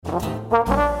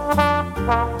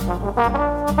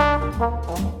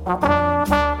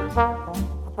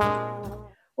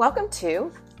Welcome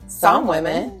to Some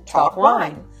Women Talk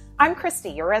Wine. I'm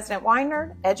Christy, your resident wine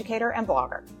nerd, educator, and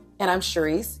blogger. And I'm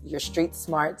Charisse, your street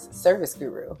smarts service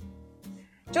guru.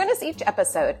 Join us each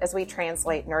episode as we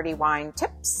translate nerdy wine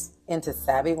tips into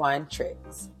savvy wine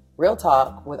tricks. Real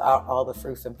talk without all the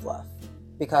froof and fluff.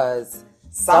 Because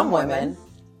some women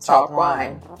talk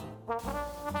wine.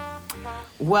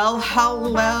 Well,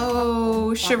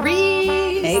 hello,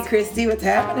 Charisse. Hey, Christy, what's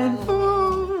happening?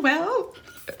 Well,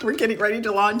 we're getting ready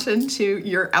to launch into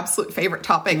your absolute favorite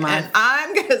topic, and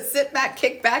I'm going to sit back,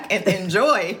 kick back, and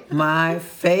enjoy. My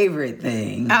favorite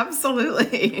thing.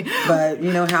 Absolutely. But,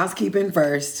 housekeeping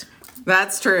first.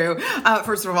 That's true.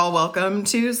 First of all, welcome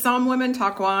to Some Women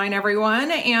Talk Wine,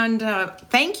 everyone. And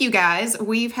thank you, guys.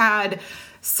 We've had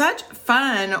such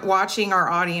fun watching our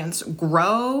audience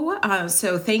grow.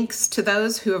 So thanks to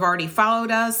those who have already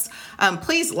followed us.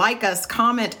 Please like us,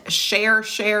 comment, share.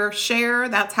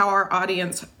 That's how our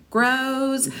audience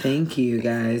grows. Thank you,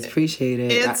 guys. Appreciate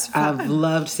it. It's fun. I've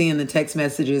loved seeing the text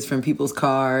messages from people's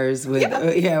cars with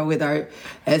with our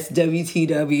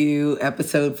SWTW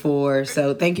episode 4.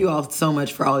 So thank you all so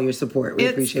much for all your support. We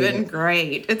appreciate it. It's been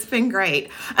great. It's been great.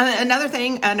 Another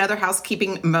thing, another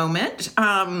housekeeping moment.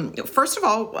 First of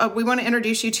all, we want to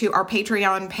introduce you to our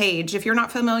Patreon page. If you're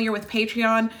not familiar with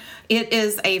Patreon, it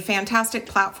is a fantastic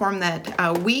platform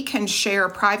that we can share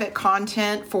private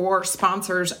content for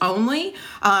sponsors only.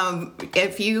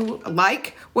 If you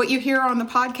like what you hear on the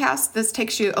podcast, this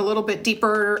takes you a little bit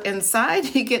deeper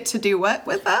inside. You get to do what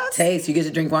with us? Taste. You get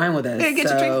to drink wine with us. You get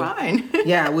to drink wine.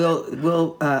 Yeah,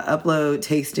 we'll upload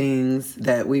tastings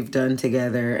that we've done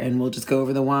together, and we'll just go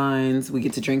over the wines. We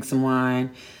get to drink some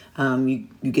wine. You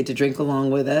get to drink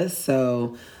along with us.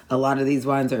 So a lot of these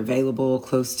wines are available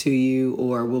close to you,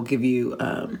 or we'll give you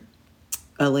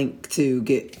a link to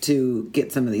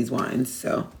get some of these wines,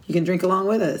 so you can drink along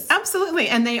with us. Absolutely,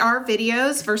 and they are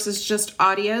videos versus just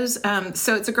audios.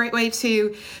 So it's a great way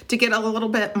to get a little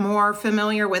bit more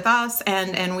familiar with us,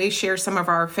 and we share some of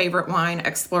our favorite wine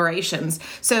explorations.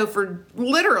 So for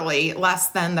literally less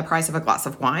than the price of a glass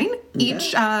of wine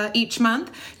each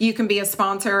month, you can be a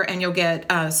sponsor, and you'll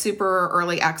get super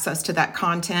early access to that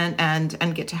content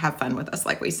and get to have fun with us,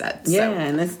 like we said. Yeah,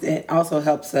 and it also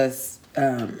helps us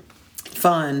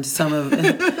fund some of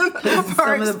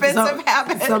our expensive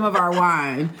habits, some of our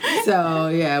wine. So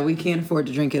yeah, we can't afford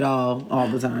to drink it all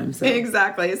the time. So.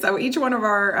 Exactly. So each one of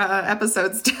our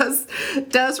episodes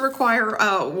does require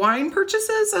wine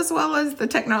purchases as well as the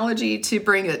technology to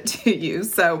bring it to you.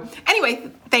 So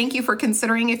anyway, thank you for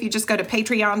considering. If you just go to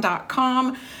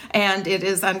patreon.com, and it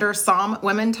is under Some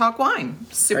Women Talk Wine.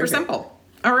 Super Perfect. Simple.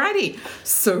 Alrighty,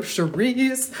 so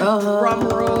Charisse, drum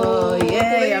roll.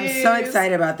 Yay, I'm so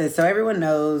excited about this. So everyone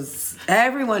knows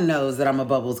that I'm a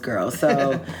bubbles girl.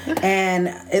 So, and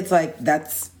it's like,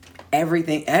 that's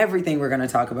everything we're going to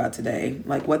talk about today.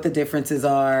 Like what the differences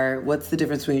are, what's the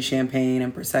difference between champagne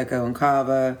and Prosecco and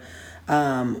Cava,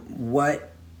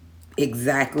 what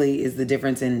exactly is the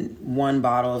difference in one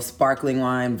bottle of sparkling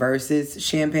wine versus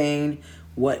champagne,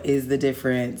 what is the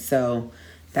difference? So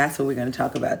that's what we're going to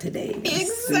talk about today.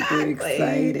 Exactly. Super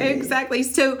excited. Exactly.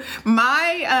 So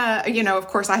my, of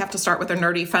course, I have to start with a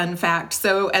nerdy fun fact.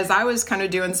 So as I was kind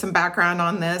of doing some background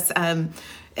on this,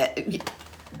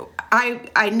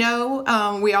 I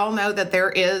know we all know that there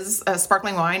is a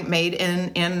sparkling wine made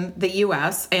in the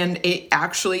U.S. and it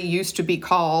actually used to be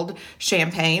called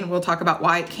champagne. We'll talk about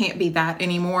why it can't be that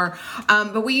anymore.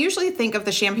 But we usually think of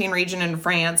the Champagne region in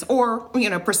France or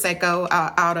Prosecco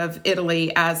out of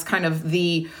Italy as kind of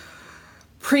the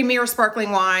premier sparkling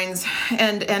wines,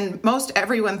 and most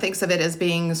everyone thinks of it as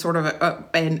being sort of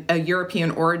a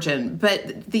European origin.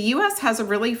 But the U.S. has a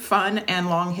really fun and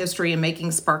long history in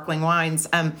making sparkling wines.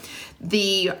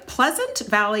 The Pleasant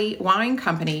Valley Wine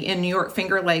Company in New York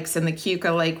Finger Lakes in the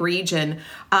Keuka Lake region,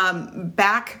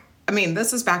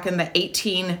 this is back in the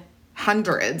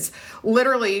 1800s,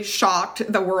 literally shocked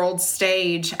the world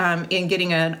stage in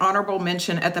getting an honorable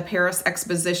mention at the Paris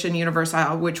Exposition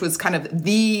Universelle, which was kind of at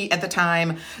the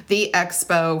time, the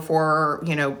expo for,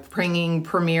 bringing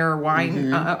premier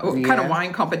wine, kind of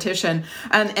wine competition.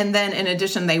 And then in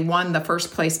addition, they won the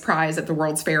first place prize at the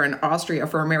World's Fair in Austria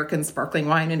for American sparkling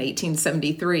wine in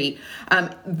 1873.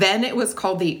 Then it was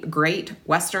called the Great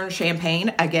Western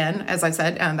Champagne. Again, as I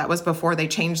said, that was before they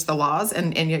changed the laws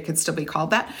and it could still be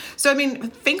called that. So,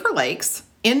 Finger Lakes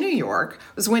in New York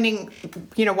was winning,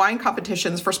 wine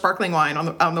competitions for sparkling wine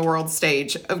on the world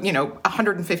stage,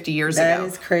 150 years ago. That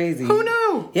is crazy. Who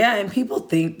knew? Yeah, and people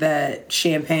think that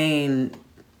Champagne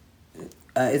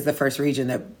is the first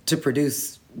region to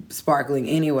produce sparkling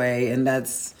anyway, and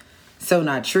that's so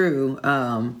not true.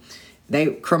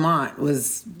 Cremant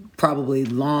was probably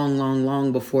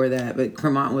long before that, but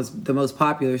Cremant was the most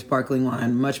popular sparkling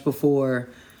wine much before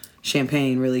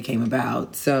champagne really came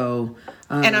about. So,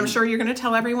 and I'm sure you're going to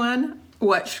tell everyone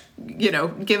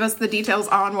give us the details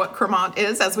on what Cremant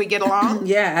is as we get along.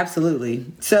 Yeah, absolutely.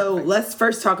 So let's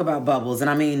first talk about bubbles, and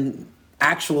I mean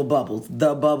actual bubbles,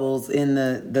 the bubbles in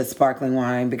the sparkling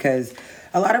wine, because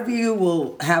a lot of you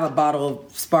will have a bottle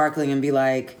of sparkling and be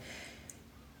like,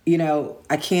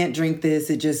 I can't drink this.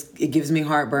 It gives me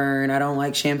heartburn. I don't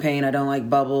like champagne. I don't like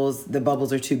bubbles. The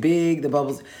bubbles are too big.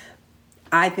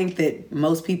 I think that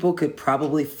most people could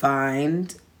probably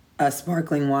find a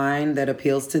sparkling wine that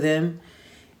appeals to them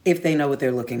if they know what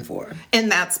they're looking for.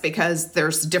 And that's because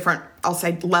there's different, I'll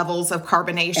say, levels of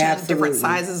carbonation, Absolutely. Different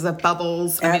sizes of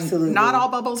bubbles. Absolutely. I mean, not all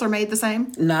bubbles are made the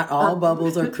same. Not all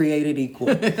bubbles are created equal.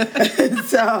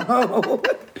 So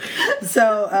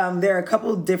there are a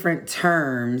couple different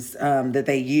terms that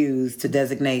they use to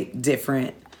designate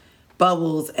different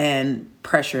bubbles and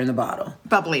pressure in the bottle.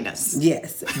 Bubbliness.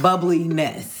 Yes,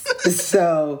 bubbliness.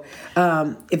 So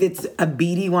if it's a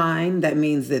beady wine, that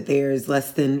means that there's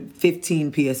less than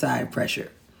 15 psi of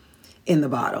pressure in the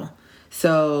bottle.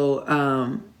 So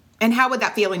and how would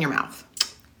that feel in your mouth?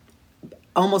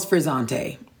 Almost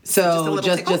frizzante. So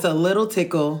just a little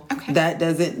tickle. Okay.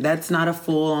 That's not a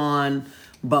full on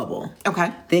bubble.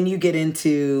 Okay. Then you get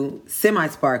into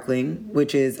semi-sparkling,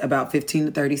 which is about 15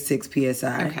 to 36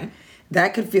 psi. Okay.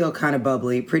 That could feel kind of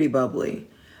bubbly, pretty bubbly.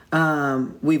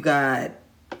 We've got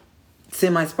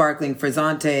semi-sparkling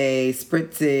Frizzante,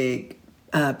 Spritzig,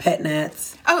 Pet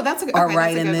Nats. Oh, that's a good, are okay,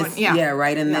 right that's a in good this, one. Yeah,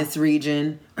 right in this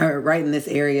region, or right in this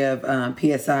area of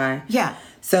PSI. Yeah.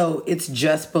 So it's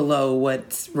just below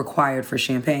what's required for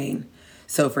champagne.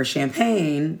 So for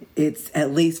champagne, it's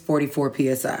at least 44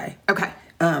 psi. Okay.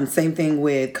 Same thing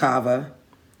with Cava,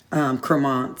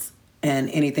 Cremant,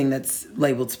 and anything that's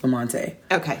labeled Spumante.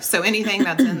 Okay, so anything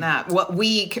that's in that, what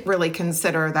we really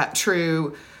consider that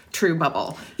true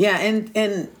bubble. Yeah,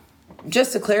 and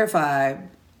just to clarify,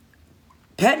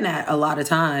 Pet Nat a lot of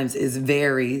times is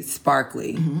very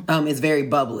sparkly. Mm-hmm. It's very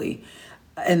bubbly.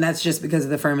 And that's just because of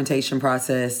the fermentation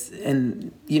process,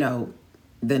 and,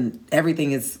 then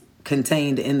everything is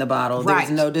contained in the bottle. Right.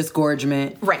 There's no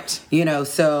disgorgement. Right.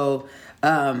 So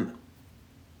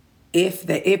if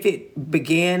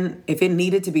it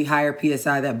needed to be higher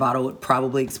PSI, that bottle would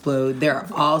probably explode. There are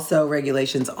also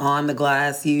regulations on the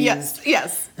glass used.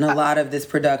 Yes. In a lot of this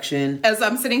production. As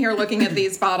I'm sitting here looking at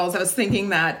these bottles, I was thinking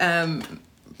that,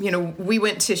 we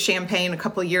went to Champagne a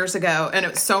couple of years ago, and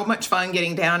it was so much fun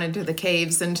getting down into the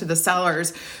caves, into the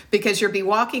cellars, because you'll be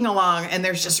walking along and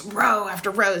there's just row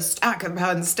after row, stack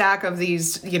upon stack of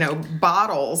these,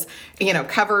 bottles,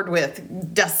 covered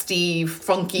with dusty,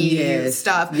 funky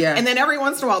stuff. Yeah. And then every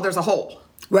once in a while there's a hole.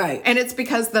 Right. And it's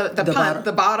because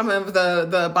the bottom of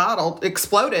the bottle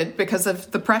exploded because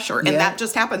of the pressure. And that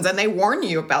just happens. And they warn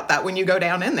you about that when you go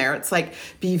down in there. It's like,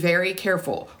 be very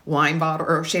careful. Wine bottle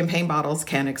or champagne bottles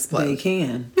can explode. They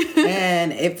can.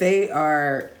 And if they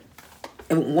are,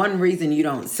 one reason you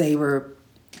don't savor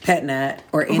Pet Nat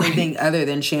or anything other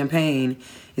than champagne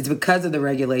is because of the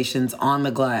regulations on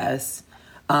the glass.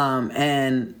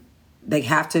 And they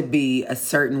have to be a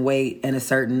certain weight and a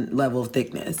certain level of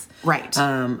thickness. Right.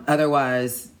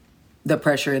 Otherwise, the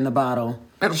pressure in the bottle...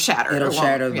 It'll shatter. It'll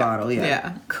shatter the bottle,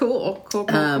 Yeah. Cool.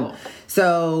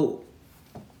 So,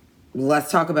 let's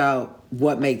talk about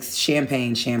what makes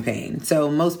champagne.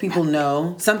 So, most people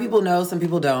know, some people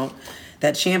don't,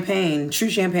 that true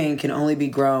champagne can only be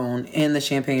grown in the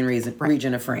Champagne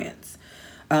region of France.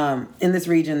 In this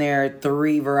region, there are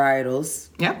 3 varietals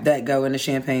that go into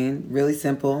champagne. Really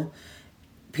simple.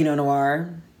 Pinot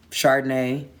Noir,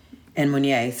 Chardonnay, and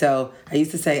Meunier. So I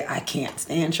used to say, I can't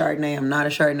stand Chardonnay. I'm not a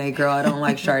Chardonnay girl. I don't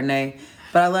like Chardonnay.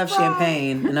 But I love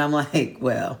champagne. And I'm like,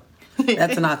 well,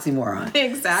 that's an oxymoron.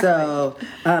 Exactly. So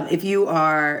if you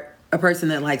are a person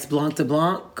that likes Blanc de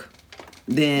Blanc,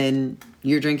 then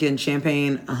you're drinking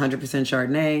champagne 100%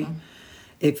 Chardonnay.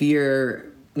 If you're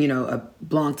a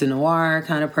Blanc de Noir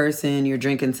kind of person, you're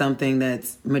drinking something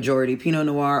that's majority Pinot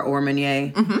Noir or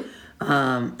Meunier. Mm-hmm.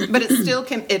 But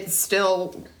it's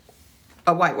still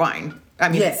a white wine. I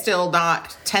mean, it's still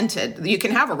not tinted. You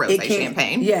can have a rosé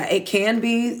champagne. Yeah, it can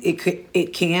be.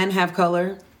 It can have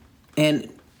color,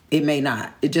 and it may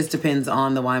not. It just depends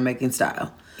on the winemaking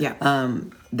style. Yeah.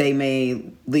 They may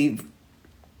leave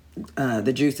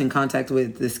the juice in contact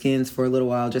with the skins for a little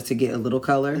while just to get a little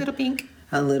color. A little pink.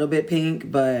 A little bit pink,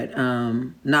 but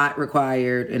not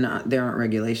required, and there aren't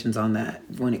regulations on that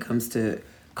when it comes to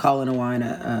calling a wine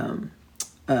a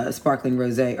sparkling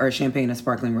rosé or champagne a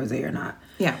sparkling rosé or not.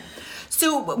 Yeah.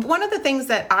 So one of the things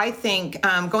that I think,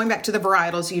 going back to the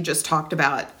varietals you just talked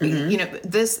about, you know,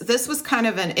 this was kind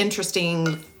of an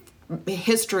interesting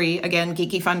history. Again,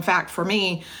 geeky fun fact for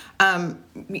me.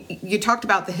 You talked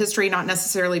about the history not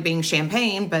necessarily being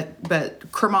Champagne, but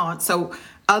Cremant. So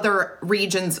other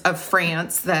regions of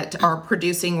France that are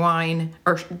producing wine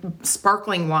or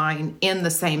sparkling wine in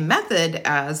the same method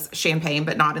as Champagne,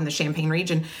 but not in the Champagne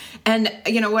region. And,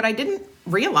 you know, what I didn't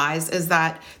realize is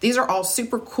that these are all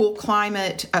super cool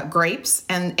climate grapes.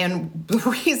 And the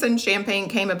reason Champagne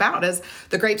came about is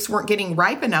the grapes weren't getting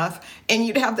ripe enough. And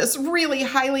you'd have this really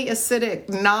highly acidic,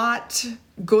 not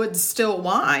good still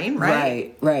wine,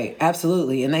 right? Right.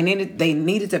 Absolutely. And they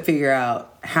needed to figure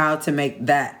out how to make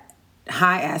that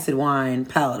high acid wine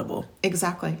palatable.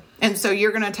 Exactly. And so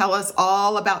you're going to tell us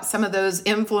all about some of those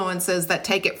influences that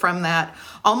take it from that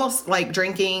almost like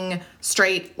drinking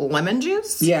straight lemon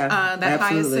juice, that absolutely.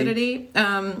 high acidity,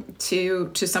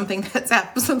 to something that's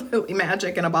absolutely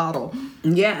magic in a bottle.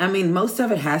 Yeah, I mean, most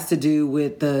of it has to do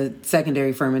with the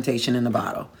secondary fermentation in the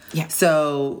bottle. Yeah.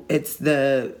 So it's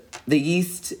the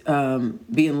yeast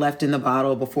being left in the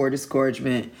bottle before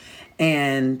disgorgement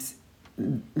and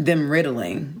them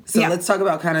riddling. So let's talk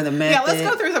about kind of the method. Yeah, let's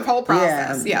go through the whole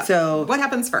process. Yeah. So what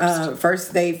happens first?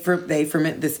 First, they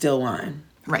ferment the still wine.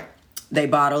 Right. They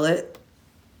bottle it.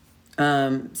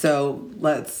 So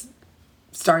let's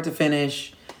start to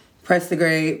finish. Press the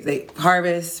grape. They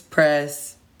harvest,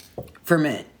 press,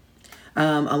 ferment.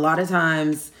 A lot of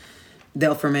times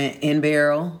they'll ferment in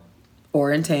barrel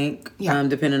or in tank,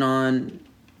 depending on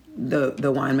the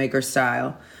winemaker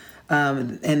style.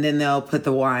 And then they'll put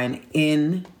the wine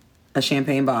in a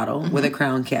champagne bottle with a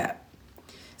crown cap.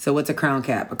 So what's a crown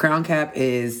cap? A crown cap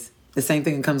is the same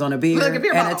thing that comes on a beer, like a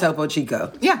beer and bottle. a Topo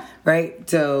Chico. Yeah. Right?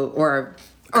 So, or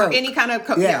any kind of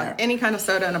any kind of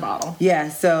soda in a bottle. Yeah,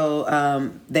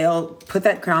 so they'll put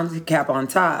that crown cap on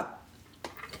top,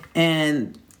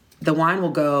 and the wine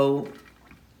will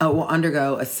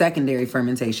undergo a secondary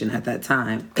fermentation at that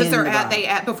time. Because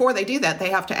before they do that, they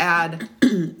have to add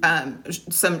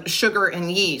some sugar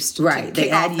and yeast to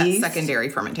kick off that secondary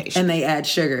fermentation. And they add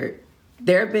sugar.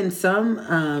 There have been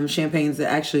some champagnes that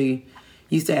actually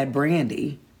used to add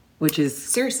brandy, which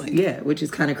is which is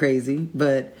kind of crazy,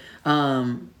 but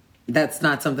that's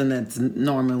not something that's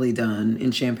normally done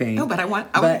in Champagne. Oh, but I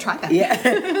want to try that.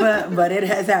 Yeah, but it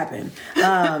has happened.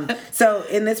 So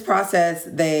in this process,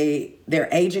 they're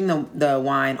aging the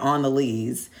wine on the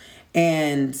lees,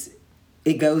 and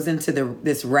it goes into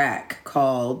this rack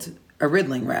called a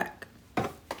riddling rack.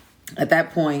 At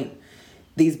that point,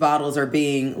 these bottles are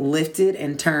being lifted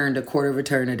and turned a quarter of a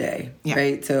turn a day. Yeah.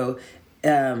 Right, so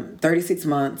 36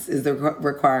 months is the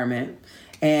requirement.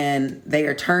 And they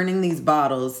are turning these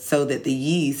bottles so that the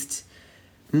yeast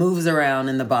moves around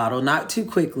in the bottle, not too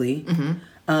quickly. Mm-hmm.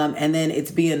 And then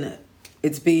it's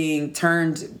being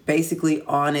turned basically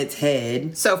on its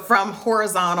head. So from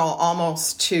horizontal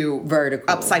almost to vertical.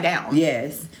 Upside down.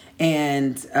 Yes.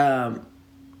 And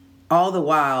all the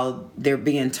while, they're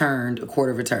being turned a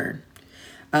quarter of a turn.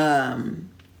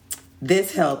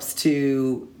 This helps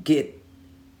to get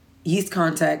yeast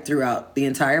contact throughout the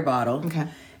entire bottle. Okay.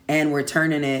 And we're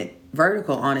turning it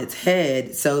vertical on its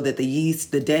head so that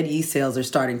the dead yeast cells are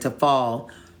starting to fall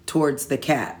towards the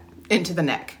cap. Into the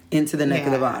neck of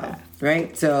the bottle,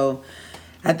 right? So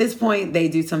at this point, they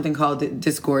do something called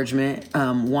disgorgement.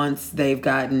 Once they've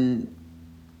gotten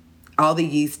all the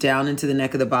yeast down into the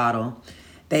neck of the bottle,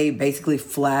 they basically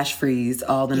flash freeze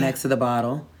all the necks of the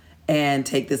bottle and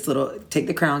take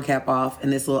the crown cap off,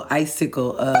 and this little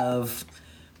icicle of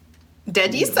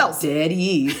dead yeast cells. Dead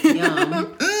yeast.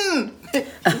 Yum.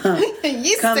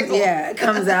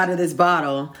 Comes out of this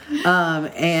bottle.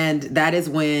 And that is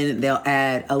when they'll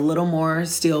add a little more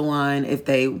still wine if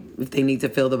they need to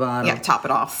fill the bottle. Yeah, top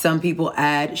it off. Some people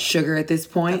add sugar at this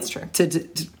point. That's true.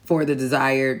 For the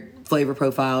desired flavor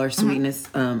profile or sweetness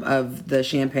of the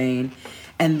champagne.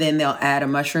 And then they'll add a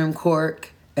mushroom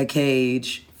cork, a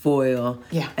cage, foil,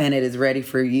 and it is ready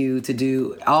for you to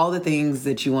do all the things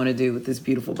that you want to do with this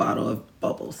beautiful bottle of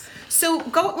bubbles. So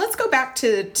let's go back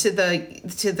to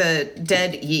the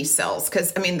dead yeast cells,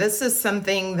 because I mean, this is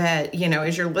something that, you know,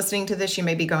 as you're listening to this, you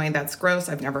may be going, "That's gross.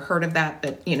 I've never heard of that."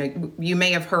 But you know, you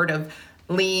may have heard of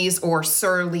lees or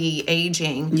surly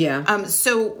aging. Yeah.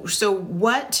 So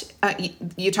what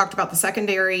you talked about the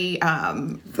secondary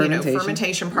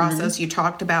fermentation process. Mm-hmm. You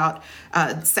talked about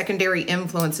secondary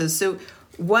influences. So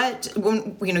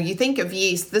when you think of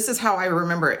yeast, this is how I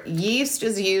remember it. Yeast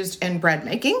is used in bread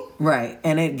making. Right.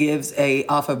 And it gives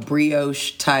off a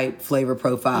brioche type flavor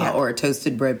profile or a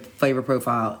toasted bread flavor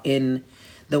profile in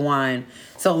the wine.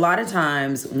 So a lot of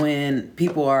times when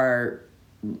people are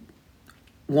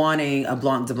wanting a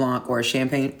Blanc de Blanc or a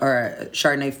champagne or a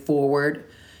Chardonnay forward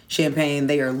champagne,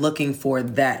 they are looking for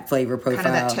that flavor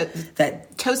profile. Kind of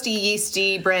that toasty,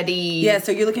 yeasty, bready. Yeah,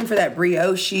 so you're looking for that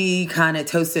brioche kind of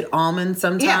toasted almond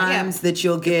sometimes that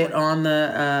you'll get on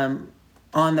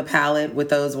the palate with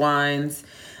those wines.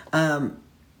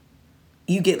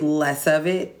 You get less of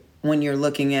it when you're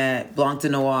looking at Blanc de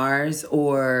Noirs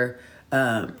or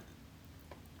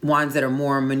wines that are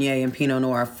more Meunier and Pinot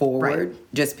Noir forward,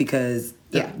 just because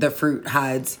the fruit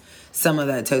hides some of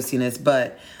that toastiness.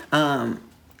 But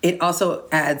it also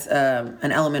adds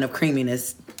an element of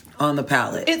creaminess on the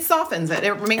palate. It softens it.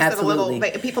 It makes it a little.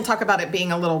 People talk about it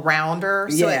being a little rounder,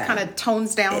 so it kind of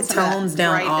tones down. It tones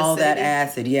down all that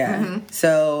acid. Yeah. Mm-hmm.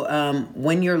 So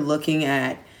when you're looking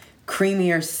at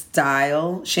creamier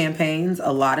style champagnes,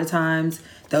 a lot of times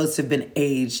those have been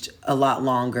aged a lot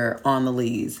longer on the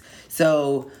lees.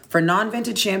 So for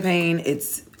non-vintage champagne,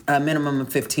 it's a minimum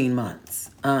of 15 months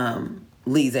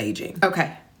lees aging.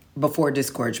 Okay. Before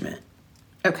disgorgement.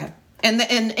 Okay.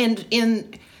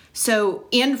 So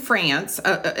in France,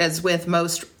 as with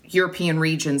most European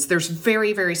regions, there's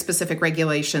very, very specific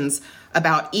regulations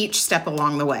about each step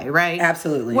along the way, right?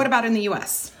 Absolutely. What about in the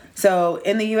U.S.? So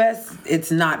in the U.S.,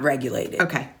 it's not regulated.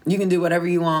 Okay. You can do whatever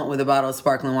you want with a bottle of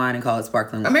sparkling wine and call it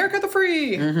sparkling wine. America the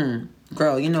free. Mm-hmm.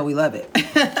 Girl, you know we love it.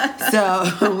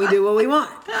 So we do what we want.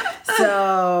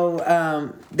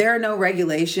 So there are no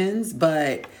regulations,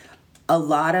 but a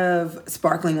lot of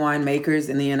sparkling wine makers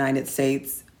in the United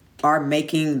States are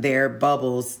making their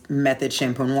bubbles method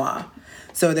champenois.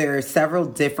 So there are several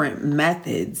different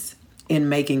methods in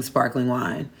making sparkling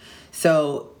wine.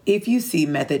 So if you see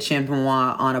method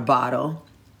champenois on a bottle,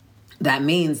 that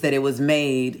means that it was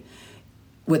made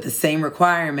with the same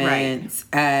requirements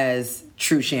as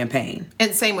true champagne.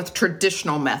 And same with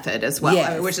traditional method as well,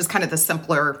 yes. Which is kind of the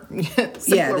simpler way to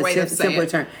say it.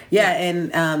 Term. Yeah,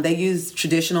 and they use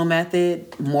traditional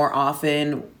method more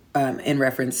often in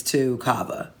reference to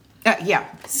cava.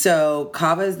 So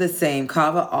cava is the same.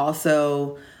 Cava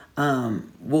also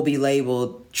will be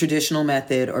labeled traditional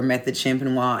method or method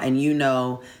champenois, and you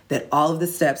know that all of the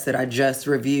steps that I just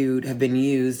reviewed have been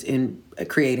used in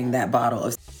creating that bottle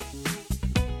of.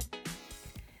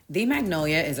 The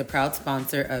Magnolia is a proud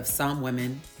sponsor of Some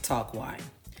Women Talk Wine.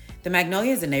 The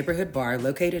Magnolia is a neighborhood bar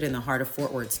located in the heart of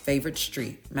Fort Worth's favorite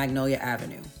street, Magnolia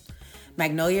Avenue.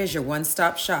 Magnolia is your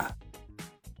one-stop shop.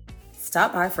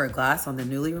 Stop by for a glass on the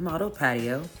newly remodeled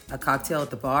patio, a cocktail at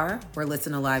the bar, or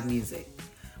listen to live music.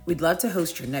 We'd love to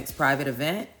host your next private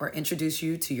event or introduce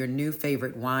you to your new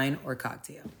favorite wine or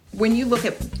cocktail. When you look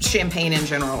at champagne in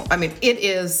general, I mean, it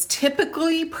is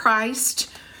typically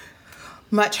priced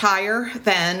much higher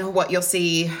than what you'll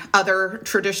see other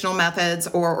traditional methods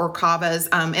or cavas.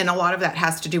 And a lot of that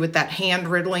has to do with that hand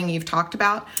riddling you've talked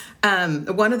about.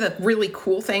 One of the really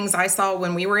cool things I saw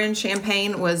when we were in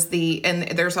Champagne was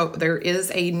there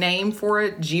is a name for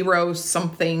it, Giro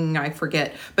something, I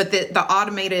forget, but the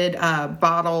automated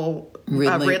bottle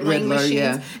riddling machines.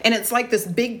 Yeah. And it's like this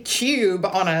big cube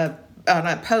on a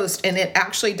post, and it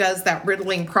actually does that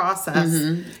riddling process,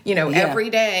 every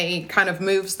day, kind of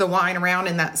moves the wine around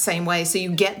in that same way. So you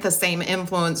get the same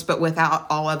influence, but without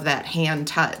all of that hand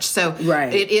touch. So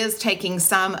it is taking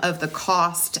some of the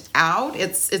cost out.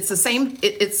 It's the same.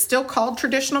 It's still called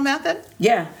traditional method.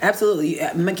 Yeah, absolutely.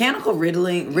 Mechanical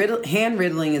hand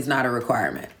riddling is not a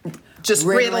requirement. Just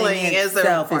riddling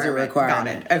itself is a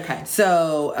requirement. Got it. Okay.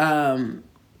 So,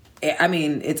 I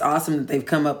mean, it's awesome that they've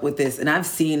come up with this. And I've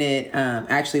seen it,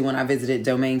 actually, when I visited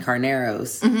Domaine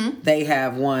Carneros. Mm-hmm. They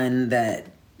have one that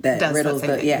riddles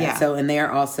the... So, and they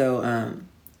are also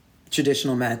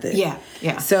traditional method.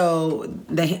 Yeah. So,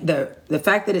 the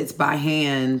fact that it's by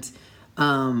hand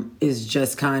is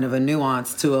just kind of a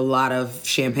nuance to a lot of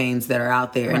champagnes that are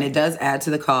out there. Right. And it does add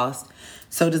to the cost.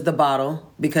 So does the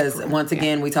bottle. Because, once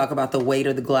again, we talk about the weight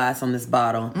of the glass on this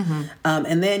bottle. Mm-hmm.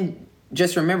 And then...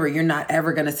 just remember, you're not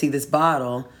ever going to see this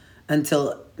bottle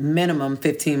until minimum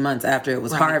 15 months after it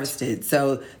was harvested.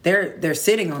 So they're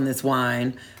sitting on this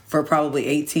wine for probably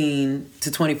 18 to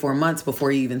 24 months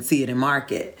before you even see it in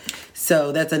market.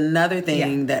 So that's another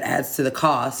thing that adds to the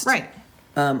cost. Right.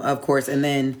 Of course. And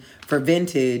then for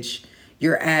vintage,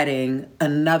 you're adding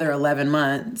another 11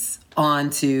 months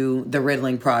onto the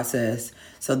riddling process.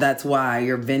 So that's why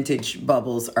your vintage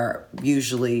bubbles are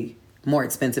usually more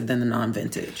expensive than the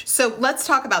non-vintage. So let's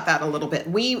talk about that a little bit.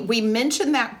 We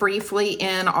mentioned that briefly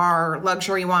in our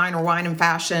luxury wine or wine and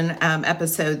fashion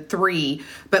episode 3,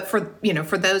 but for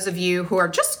those of you who are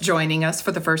just joining us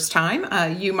for the first time,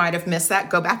 you might have missed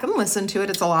that. Go back and listen to it.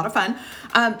 It's a lot of fun.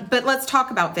 But let's talk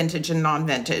about vintage and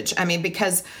non-vintage. I mean,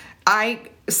 because I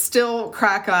still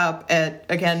crack up at,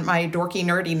 again, my dorky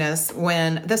nerdiness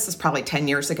when, this is probably 10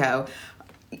 years ago,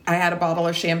 I had a bottle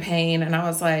of champagne and I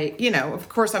was like, of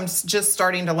course I'm just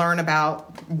starting to learn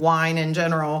about wine in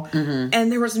general.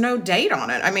 And there was no date on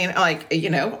it. I mean,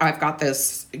 I've got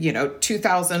this,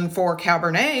 2004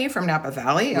 Cabernet from Napa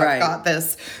Valley. I've got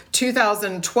this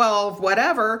 2012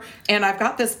 whatever, and I've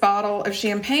got this bottle of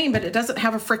champagne, but it doesn't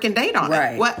have a freaking date on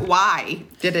it. Why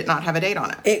did it not have a date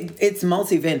on it? It's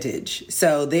multi-vintage.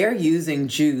 So they're using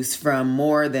juice from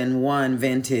more than one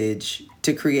vintage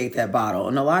to create that bottle.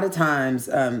 And a lot of times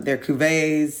they're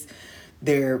cuvées,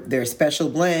 they're special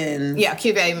blends. Yeah,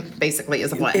 cuvée basically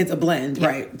is a blend. It's a blend,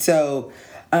 right. So,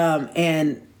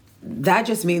 and that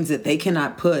just means that they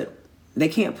can't put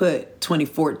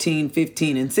 2014,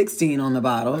 15, and 16 on the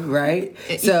bottle, right?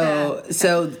 So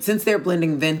since they're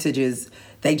blending vintages,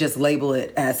 they just label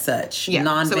it as such.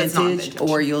 Non-vintage, so non-vintage,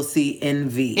 or you'll see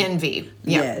NV. NV.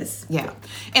 Yeah. Yes. Yeah.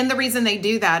 And the reason they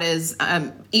do that is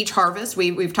each harvest,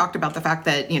 we've talked about the fact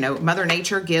that, Mother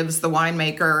Nature gives the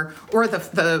winemaker or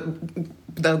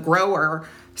the grower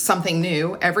something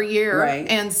new every year. Right.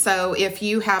 And so if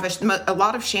you have a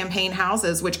lot of champagne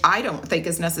houses, which I don't think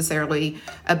is necessarily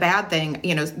a bad thing,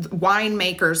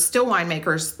 winemakers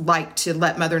like to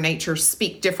let Mother Nature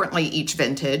speak differently each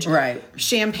vintage. Right.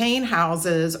 Champagne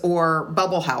houses, or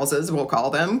bubble houses, we'll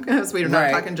call them, because we're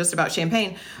not talking just about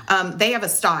champagne, they have a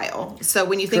style. So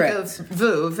when you think of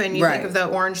Veuve and you think of the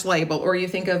orange label, or you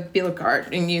think of Billecart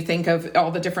and you think of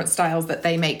all the different styles that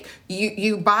they make,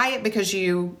 you buy it because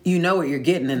you know what you're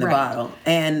getting in the bottle.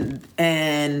 And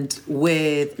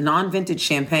with non-vintage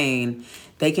champagne,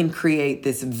 they can create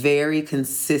this very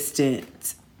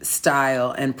consistent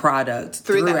style and product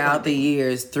throughout the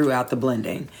years, throughout the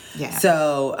blending. Yeah.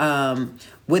 So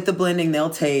with the blending, they'll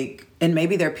take, and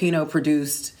maybe their Pinot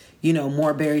produced,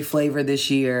 more berry flavor this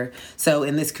year. So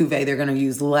in this cuvée, they're going to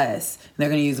use less. They're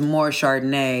going to use more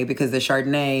Chardonnay because the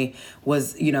Chardonnay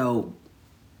was,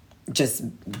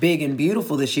 just big and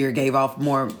beautiful this year, gave off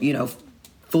more,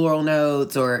 floral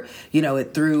notes, or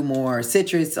it threw more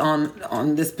citrus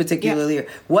on this particular year.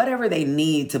 Whatever they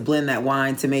need to blend that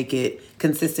wine to make it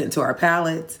consistent to our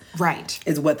palates,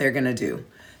 is what they're gonna do.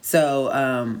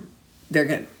 So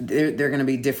they're gonna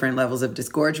be different levels of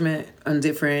disgorgement on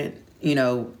different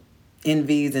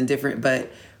envies and different,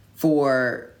 but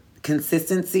for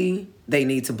consistency they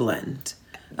need to blend.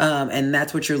 And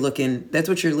that's what you're looking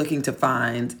to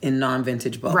find in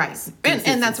non-vintage books. Right.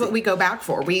 And that's what we go back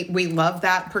for. We love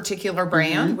that particular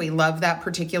brand. We love that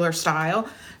particular style.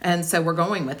 And so we're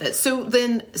going with it. So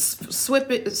then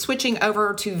switching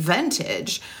over to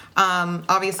vintage,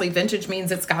 obviously vintage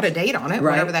means it's got a date on it,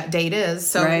 whatever that date is.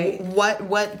 So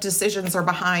what decisions are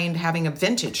behind having a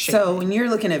vintage champagne? So when you're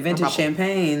looking at vintage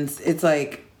champagnes, it's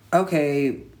like,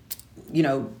 okay,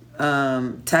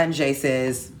 Taittinger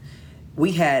says,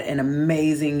 we had an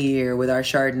amazing year with our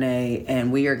Chardonnay,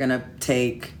 and we are going to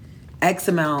take X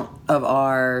amount of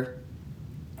our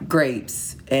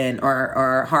grapes and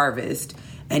our harvest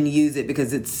and use it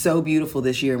because it's so beautiful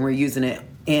this year, and we're using it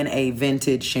in a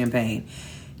vintage champagne.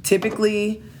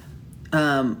 Typically,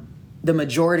 the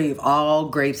majority of all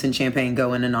grapes in champagne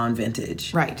go in a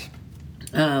non-vintage. Right.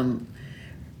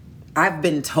 I've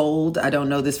been told, I don't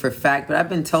know this for a fact, but I've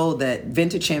been told that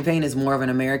vintage champagne is more of an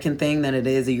American thing than it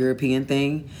is a European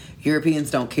thing. Europeans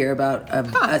don't care about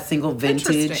a single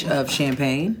vintage of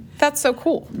champagne. That's so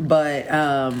cool. But,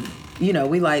 we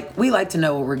like to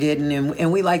know what we're getting, and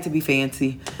we like to be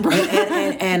fancy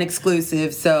and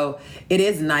exclusive. So it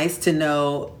is nice to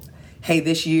know, hey,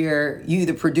 this year you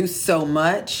either produced so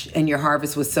much and your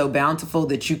harvest was so bountiful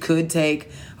that you could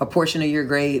take a portion of your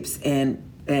grapes and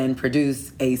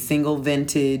produce a single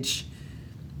vintage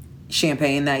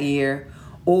champagne that year,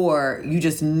 or you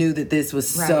just knew that this was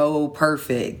so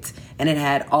perfect and it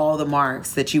had all the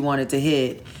marks that you wanted to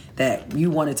hit, that you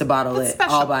wanted to bottle it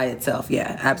all by itself.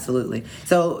 Yeah, absolutely.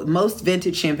 So most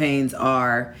vintage champagnes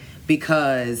are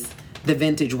because the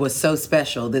vintage was so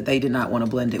special that they did not want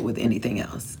to blend it with anything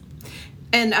else.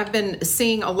 And I've been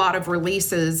seeing a lot of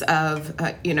releases of,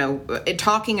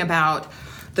 talking about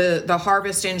the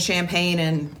harvest in Champagne,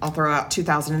 and I'll throw out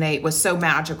 2008, was so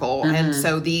magical. Mm-hmm. And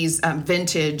so these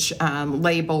vintage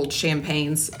labeled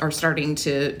champagnes are starting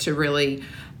to really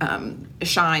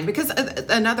shine. Because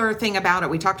another thing about it,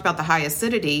 we talked about the high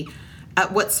acidity.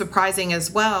 what's surprising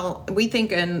as well, we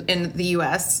think in the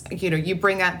U.S., you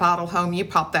bring that bottle home, you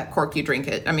pop that cork, you drink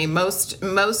it. I mean, most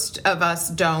of us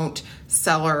don't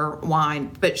cellar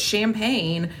wine, but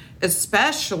champagne,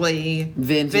 especially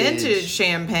vintage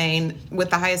champagne with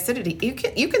the high acidity,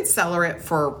 you can cellar it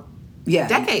for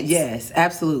decades. Yes,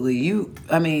 absolutely.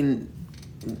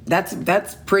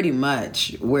 That's pretty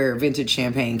much where vintage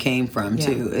champagne came from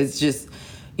too. It's just,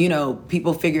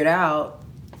 people figured out,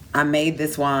 I made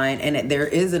this wine and there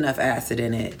is enough acid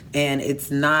in it, and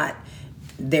it's not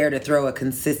there to throw a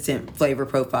consistent flavor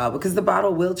profile, because the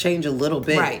bottle will change a little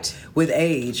bit with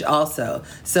age also.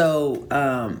 So,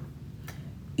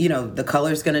 the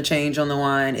color's going to change on the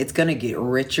wine. It's going to get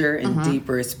richer and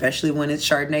deeper, especially when it's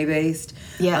Chardonnay based.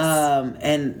 Yes.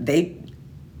 And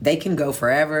they can go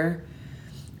forever.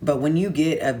 But when you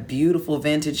get a beautiful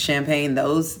vintage champagne,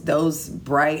 those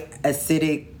bright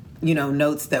acidic,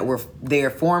 notes that were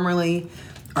there formerly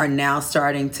are now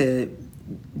starting to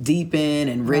deepen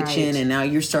and richen, and now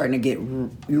you're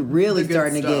really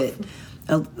starting to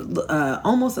get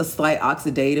almost a slight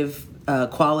oxidative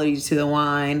quality to the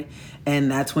wine, and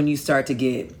that's when you start to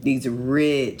get these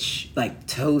rich, like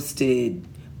toasted,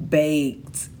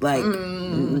 baked, like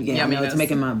it's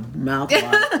making my mouth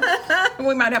water.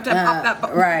 We might have to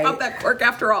pop that cork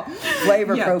after all.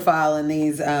 Flavor profile in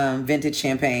these vintage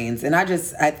champagnes, and I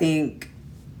think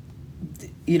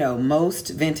most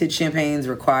vintage champagnes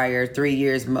require 3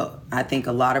 years. I think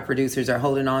a lot of producers are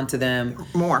holding on to them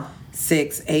more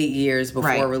 6-8 years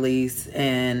before release,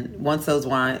 and once those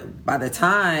wine, by the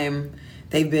time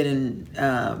they've been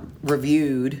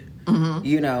reviewed,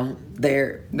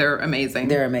 they're amazing.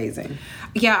 They're amazing.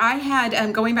 Yeah, I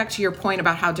had, going back to your point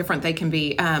about how different they can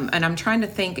be, and I'm trying to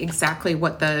think exactly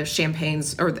what the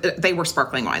champagnes, or they were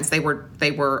sparkling wines. They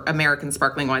were American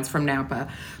sparkling wines from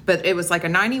Napa, but it was like a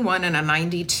 91 and a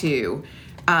 92,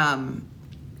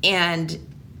 and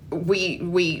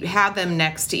we had them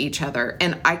next to each other,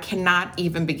 and I cannot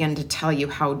even begin to tell you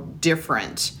how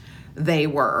different they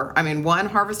were. I mean, one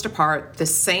harvest apart, the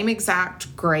same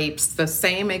exact grapes, the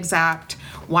same exact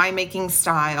winemaking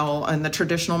style and the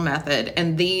traditional method.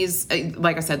 And these,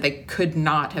 like I said, they could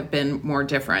not have been more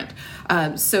different.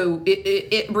 So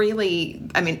it really,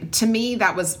 to me,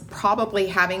 that was probably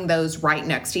having those right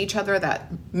next to each other,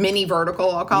 that mini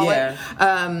vertical, I'll call it.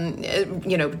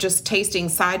 Just tasting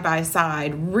side by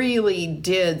side really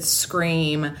did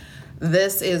scream,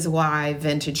 this is why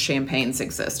vintage champagnes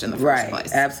exist in the first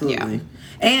place. Absolutely.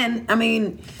 Yeah.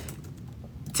 And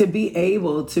to be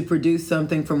able to produce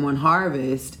something from one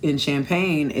harvest in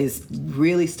Champagne is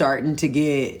really starting to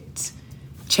get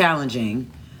challenging.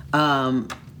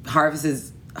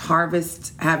 Harvests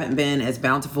haven't been as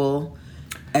bountiful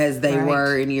as they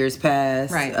were in years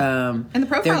past. Right. And the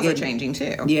profiles are changing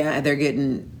too. Yeah, they're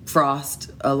getting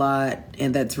frost a lot,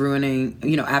 and that's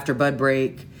ruining, after bud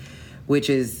break, which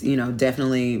is,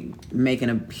 definitely making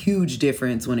a huge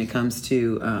difference when it comes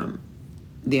to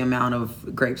the amount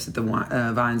of grapes that the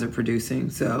vines are producing.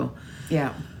 So,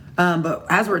 yeah. But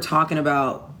as we're talking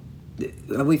about,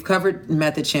 we've covered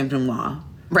Method Champenois.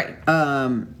 Right.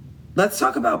 Let's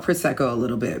talk about Prosecco a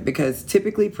little bit, because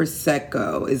typically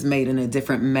Prosecco is made in a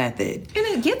different method. And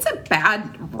it gets a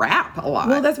bad rap a lot.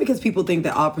 Well, that's because people think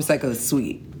that all Prosecco is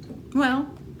sweet. Well,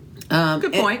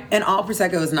 good point. And all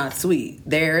Prosecco is not sweet.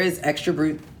 There is extra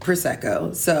brut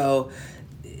Prosecco. So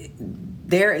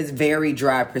there is very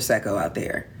dry Prosecco out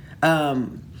there.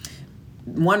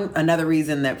 Another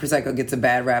reason that Prosecco gets a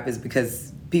bad rap is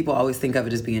because people always think of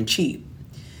it as being cheap.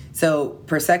 So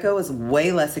Prosecco is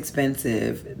way less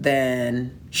expensive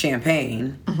than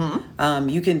Champagne. Mm-hmm.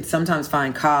 You can sometimes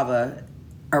find Cava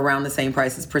around the same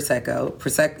price as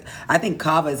Prosecco. I think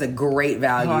Cava is a great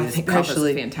value. I think Cava is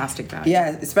a fantastic value. Yeah,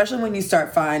 especially when you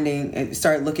start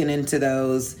looking into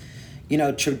those,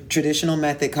 traditional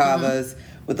method Cavas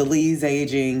with the lees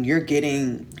aging. You're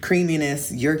getting creaminess.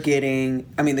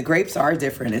 The grapes are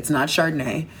different. It's not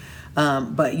Chardonnay,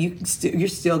 but you're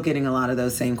still getting a lot of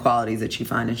those same qualities that you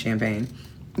find in Champagne.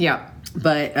 Yeah.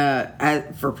 But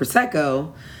for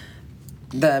Prosecco,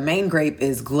 the main grape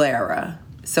is Glera.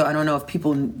 So I don't know if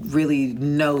people really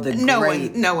know the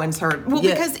grape. No one's heard. Well,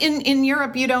 because in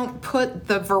Europe you don't put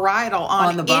the varietal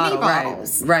on the bottle, any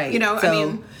bottles. Right.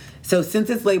 So since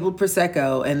it's labeled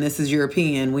Prosecco and this is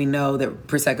European, we know that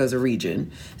Prosecco is a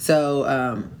region.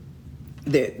 So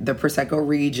the Prosecco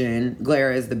region,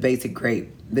 Glera is the basic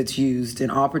grape that's used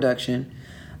in all production.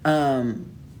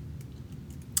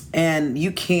 And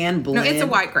you can blend. No, it's a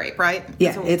white grape, right?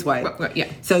 Yeah, it's white.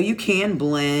 Yeah. So you can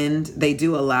blend. They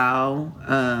do allow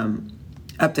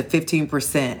up to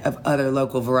 15% of other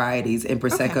local varieties in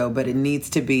Prosecco, but it needs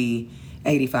to be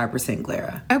 85%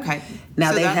 Glera. Okay. Now,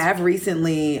 So they that's- have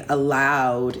recently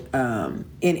allowed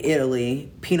in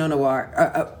Italy Pinot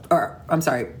Noir,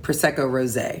 Prosecco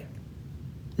Rosé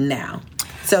now.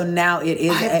 So now it is.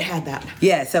 I haven't had that.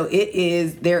 Yeah, so it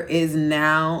is. There is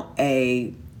now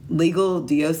a legal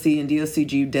DOC and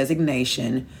DOCG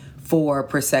designation for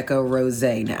Prosecco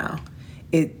Rosé now.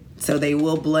 So they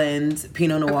will blend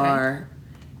Pinot Noir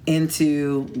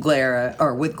into Glera,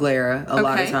 or with Glera a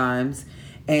lot of times,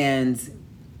 and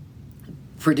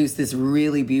produce this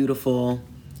really beautiful,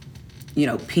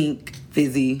 pink,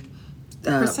 fizzy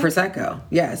Prosecco.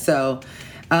 Yeah, so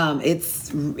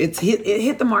it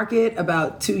hit the market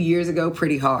about 2 years ago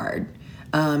pretty hard.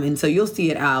 And so you'll see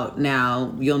it out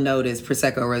now. You'll notice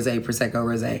Prosecco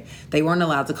Rosé. They weren't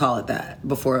allowed to call it that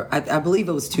before. I believe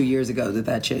it was 2 years ago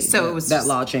that changed. So it was that just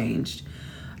law changed.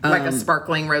 like a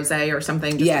sparkling rosé or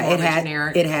something. Just more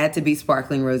generic. It had to be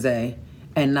sparkling rosé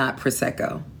and not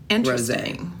Prosecco.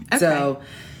 Interesting. Rosé. Okay. So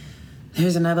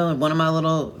here's another one of my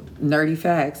little nerdy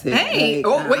facts. Hey!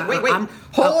 Wait.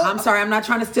 I'm sorry. I'm not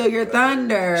trying to steal your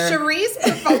thunder. Cherise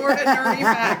put forward a nerdy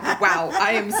fact. Wow,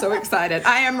 I am so excited.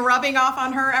 I am rubbing off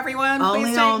on her, everyone. Only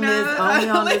Please on take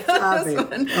note. this topic.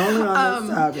 Only on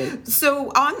this topic.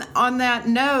 So on that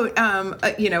note,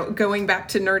 going back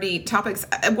to nerdy topics,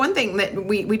 one thing that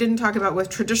we didn't talk about with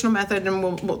traditional method,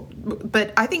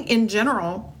 but I think in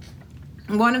general,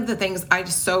 one of the things I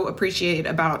just so appreciate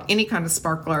about any kind of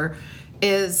sparkler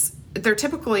is they're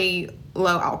typically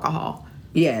low alcohol.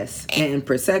 Yes, and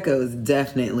Prosecco is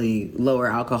definitely lower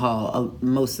alcohol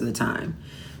most of the time.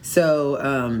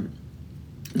 So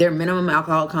their minimum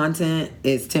alcohol content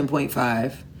is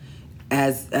 10.5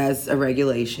 as a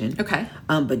regulation. Okay.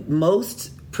 But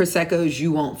most Proseccos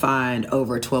you won't find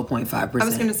over 12.5%. I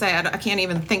was going to say I can't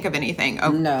even think of anything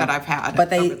that I've had.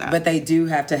 But over that. they do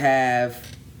have to have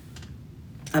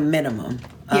a minimum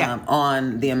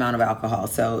on the amount of alcohol.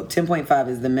 So 10.5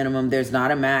 is the minimum. There's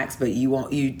not a max, but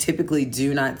you typically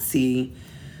do not see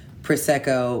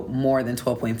Prosecco more than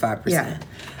 12.5%. Yeah.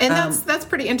 And that's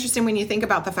pretty interesting when you think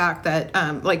about the fact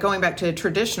that, like going back to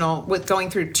traditional, with going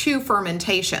through 2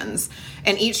 fermentations,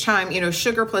 and each time,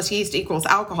 sugar plus yeast equals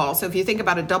alcohol. So if you think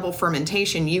about a double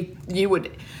fermentation,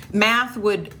 math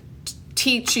would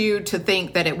teach you to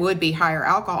think that it would be higher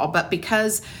alcohol, but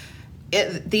because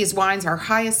these wines are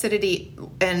high acidity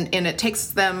and it takes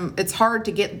them, it's hard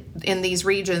to get in these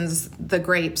regions the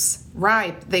grapes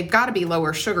ripe, they've got to be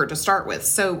lower sugar to start with.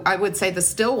 So I would say the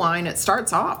still wine, it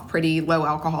starts off pretty low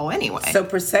alcohol anyway. So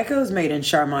Prosecco is made in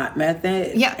Charmat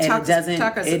method. Yeah, and talk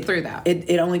us through that.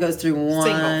 It only goes through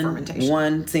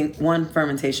one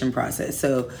fermentation process.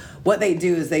 So what they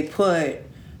do is they put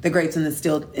the grapes in this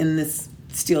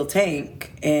steel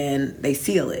tank and they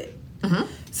seal it. Mm-hmm.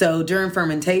 So during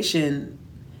fermentation,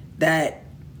 that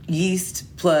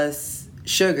yeast plus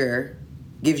sugar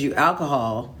gives you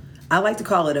alcohol. I like to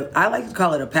call it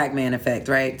a Pac-Man effect,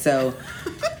 right? So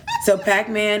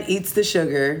Pac-Man eats the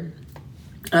sugar.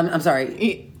 I'm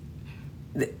sorry.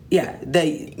 The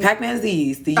Pac-Man is the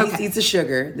yeast. The yeast eats the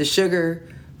sugar. The sugar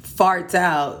farts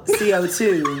out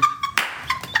CO2.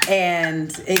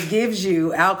 And it gives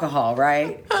you alcohol,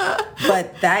 right?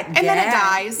 But that gas... And then it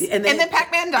dies. And then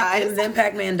Pac-Man dies. And then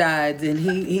Pac-Man dies, and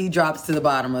he drops to the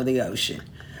bottom of the ocean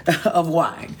of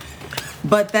wine.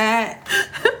 But that...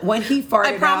 When he farted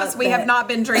out... I promise we have not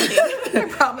been drinking. I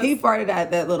promise. He farted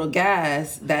out that little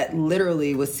gas that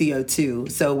literally was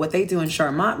CO2. So what they do in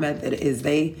Charmat method is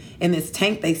in this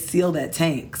tank, they seal that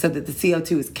tank so that the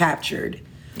CO2 is captured.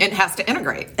 It has to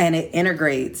integrate. And it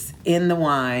integrates in the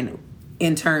wine,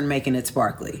 in turn making it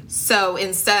sparkly. So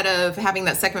instead of having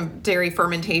that secondary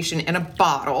fermentation in a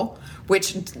bottle,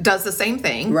 which does the same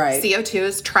thing, right. CO2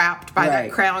 is trapped by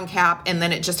that crown cap, and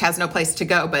then it just has no place to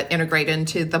go but integrate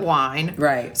into the wine.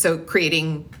 Right. So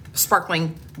creating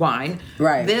sparkling wine.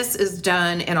 Right. This is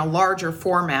done in a larger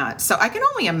format. So I can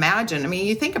only imagine,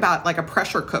 you think about like a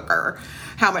pressure cooker,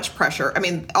 how much pressure.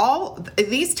 All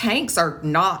these tanks are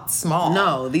not small.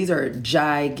 No, these are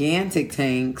gigantic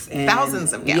tanks. And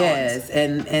thousands of gallons. Yes,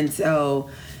 and so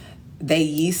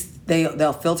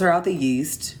they'll filter out the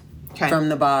yeast from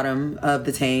the bottom of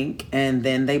the tank, and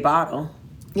then they bottle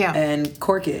and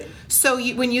cork it. So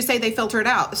when you say they filter it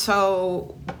out,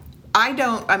 so...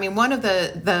 one of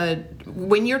the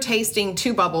when you're tasting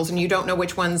 2 bubbles and you don't know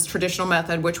which one's traditional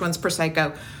method, which one's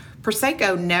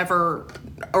Prosecco never,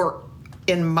 or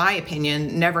in my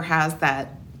opinion, never has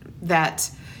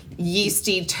that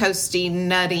yeasty, toasty,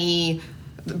 nutty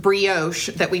brioche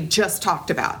that we just talked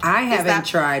about. I haven't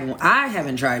tried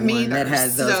one that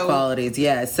has those qualities.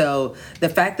 Yeah. So the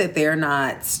fact that they're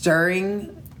not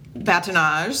stirring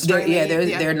Batonnage.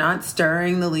 They're not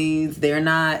stirring the leaves. They're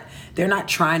not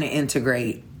trying to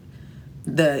integrate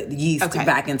the yeast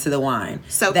back into the wine.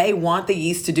 So they want the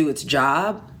yeast to do its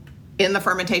job in the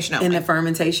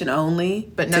fermentation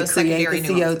only. But no to create secondary the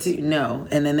CO2. nuances. No,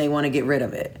 and then they want to get rid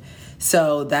of it.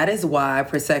 So that is why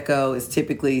Prosecco is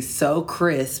typically so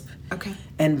crisp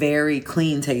and very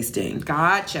clean tasting.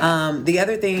 Gotcha. The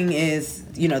other thing is,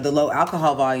 the low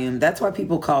alcohol volume. That's why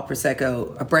people call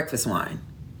Prosecco a breakfast wine.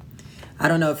 I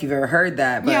don't know if you've ever heard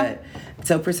that, but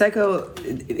so Prosecco,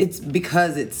 it's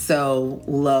because it's so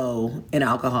low in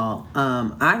alcohol.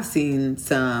 I've seen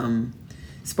some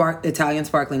Italian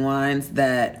sparkling wines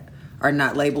that are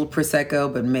not labeled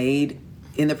Prosecco but made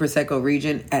in the Prosecco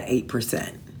region at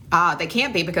 8%. They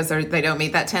can't be because they don't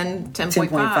meet that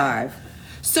 10.5.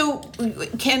 So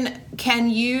can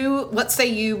you, let's say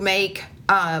you make,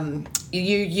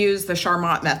 you use the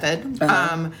Charmat method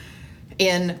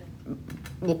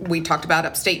we talked about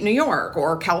upstate New York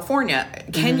or California.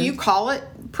 Can you call it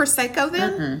Prosecco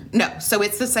then? No. So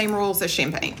it's the same rules as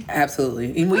champagne.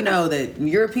 Absolutely. And we know that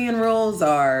European rules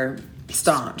are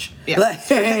staunch. Yeah.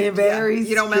 Very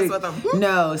You don't mess with them.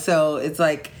 No. So it's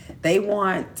like they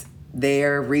want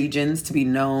their regions to be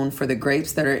known for the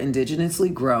grapes that are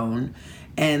indigenously grown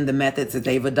and the methods that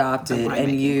they've adopted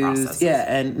and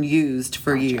used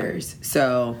for years.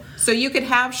 So you could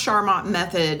have Charmat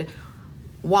method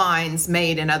wines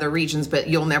made in other regions, but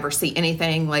you'll never see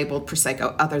anything labeled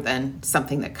Prosecco other than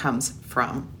something that comes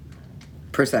from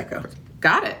Prosecco.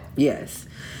 Got it. Yes.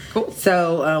 Cool.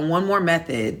 So one more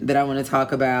method that I want to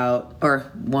talk about,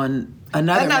 or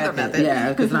another method. Yeah,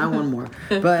 because not one more.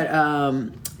 But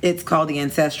it's called the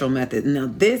ancestral method. Now,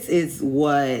 this is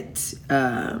what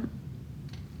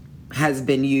has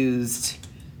been used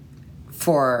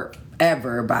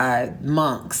forever by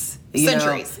monks.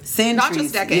 Centuries. Not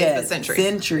just decades, but centuries.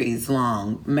 Centuries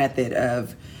long method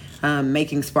of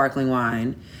making sparkling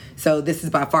wine. So this is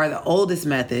by far the oldest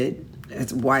method.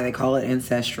 That's why they call it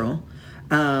ancestral.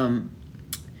 In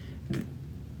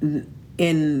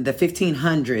the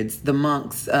 1500s, the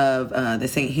monks of the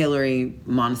St. Hilary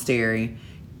Monastery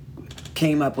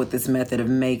came up with this method of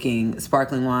making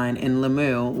sparkling wine in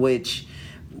Limoux, which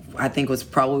I think was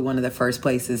probably one of the first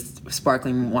places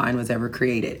sparkling wine was ever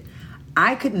created.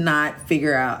 I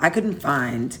couldn't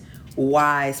find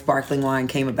why sparkling wine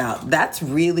came about. That's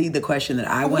really the question that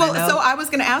I want to know. So I was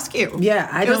going to ask you.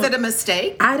 Yeah, was it a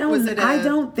mistake? I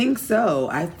don't think so.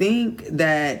 I think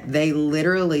that they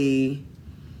literally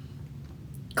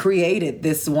created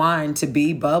this wine to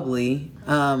be bubbly.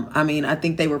 I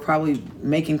think they were probably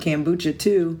making kombucha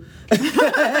too.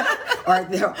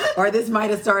 or this might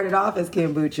have started off as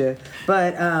kombucha.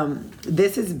 But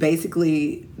this is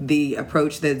basically the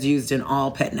approach that's used in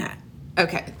all pet nat.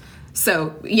 Okay.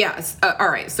 So, yes. All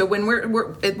right. So when we're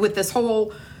with this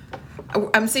whole,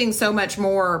 I'm seeing so much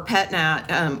more pet nat,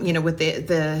 with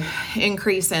the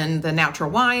increase in the natural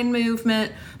wine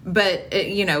movement, but,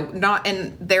 not,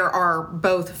 and there are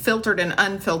both filtered and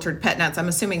unfiltered pet nats. I'm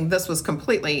assuming this was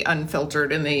completely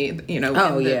unfiltered in the,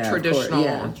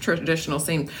 traditional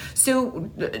scene.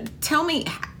 So tell me,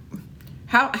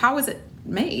 how is it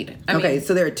made?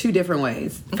 So there are two different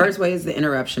ways. Okay. First way is the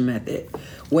interruption method,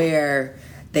 where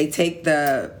they take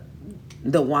the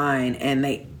wine and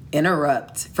they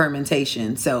interrupt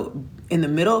fermentation. So in the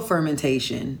middle of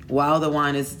fermentation, while the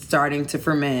wine is starting to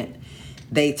ferment,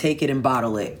 they take it and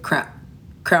bottle it,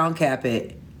 crown cap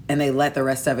it, and they let the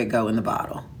rest of it go in the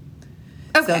bottle.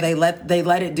 Okay. So they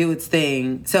let it do its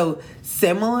thing. So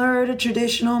similar to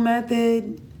traditional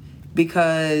method,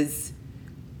 because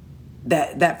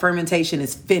that fermentation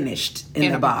is finished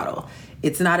in the bottle.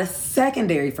 It's not a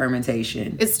secondary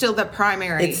fermentation. It's still the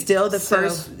primary. It's still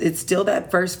first. It's still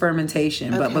that first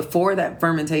fermentation. Okay. But before that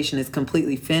fermentation is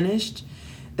completely finished,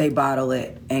 they bottle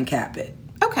it and cap it.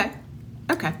 Okay.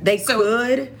 They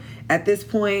could, at this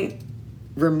point,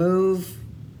 remove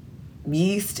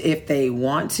yeast if they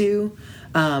want to.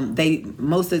 They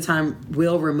most of the time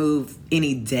will remove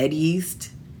any dead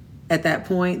yeast at that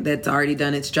point that's already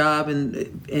done its job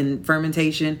in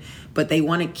fermentation, but they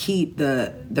want to keep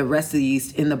the rest of the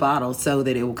yeast in the bottle so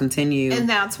that it will continue. And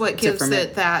that's what gives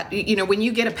it that, when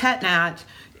you get a pet nat,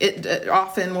 it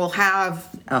often will have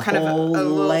a little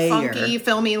layer. Funky,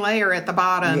 filmy layer at the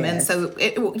bottom. Yes. And so,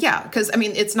 because,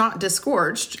 it's not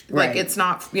disgorged. Right. Like, it's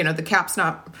not, the cap's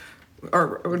not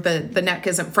or the neck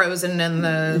isn't frozen and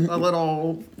the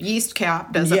little yeast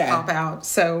cap doesn't pop out.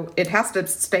 So it has to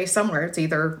stay somewhere. It's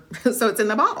either, so it's in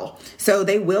the bottle. So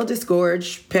they will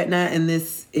disgorge pet nat in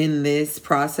this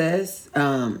process,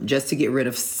 just to get rid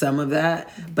of some of that.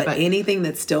 But anything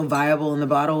that's still viable in the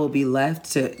bottle will be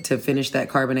left to finish that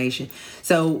carbonation.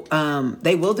 So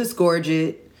they will disgorge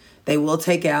it. They will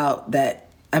take out that.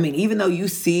 I mean, even though you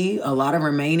see a lot of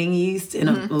remaining yeast in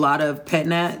a lot of pet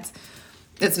nats,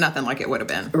 it's nothing like it would have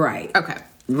been. Right. Okay.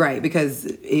 Right, because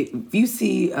if you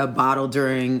see a bottle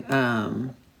during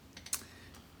a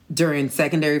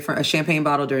champagne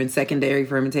bottle during secondary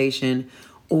fermentation,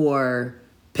 or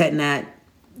pet nat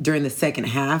during the second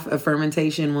half of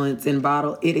fermentation when it's in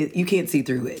bottle, you can't see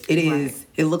through it.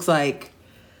 It looks like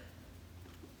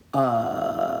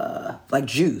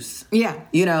juice.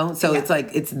 Yeah. So it's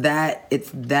like it's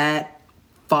that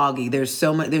foggy. There's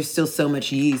still so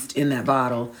much yeast in that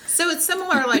bottle. So it's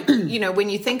similar, like, when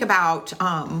you think about,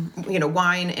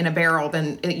 wine in a barrel,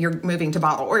 then you're moving to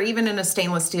bottle, or even in a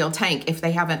stainless steel tank, if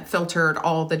they haven't filtered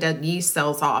all the dead yeast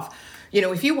cells off.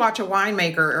 If you watch a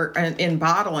winemaker in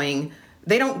bottling,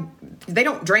 they don't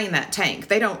drain that tank.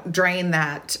 They don't drain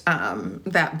that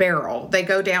barrel. They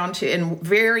go down to and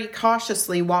very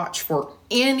cautiously watch for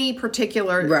any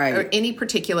particular, or any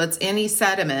particulates, any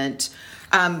sediment.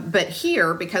 But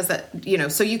here, because that,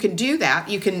 so you can do that.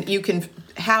 You can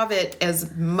have it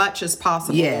as much as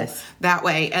possible that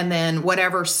way, and then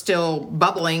whatever's still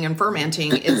bubbling and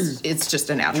fermenting it's just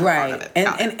a natural part of it.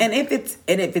 And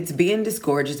if it's being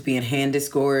disgorged, it's being hand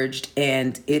disgorged,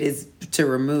 and it is to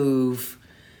remove,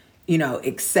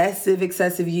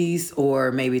 excessive yeast,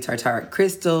 or maybe tartaric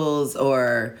crystals,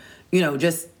 or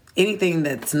just anything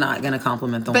that's not going to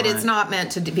complement the wine. But it's not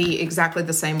meant to be exactly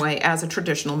the same way as a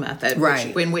traditional method,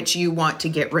 in which you want to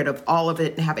get rid of all of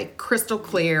it and have a crystal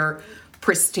clear,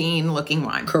 pristine looking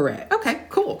wine. Correct. Okay,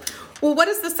 cool. Well, what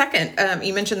is the second?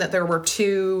 You mentioned that there were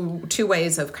two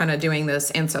ways of kind of doing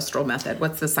this ancestral method.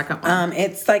 What's the second one?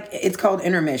 It's called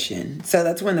intermission. So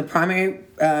that's when the primary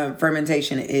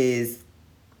fermentation is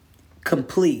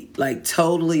complete, like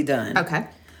totally done. Okay.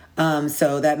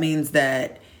 So that means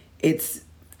that it's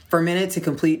fermented to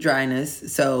complete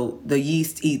dryness, so the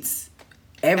yeast eats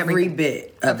every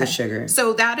bit of the sugar.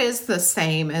 So that is the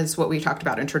same as what we talked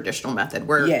about in traditional method,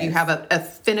 where you have a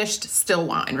finished still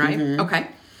wine, right? Mm-hmm. Okay.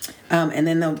 And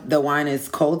then the wine is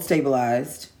cold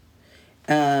stabilized,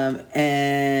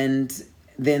 and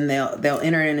then they'll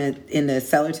enter in the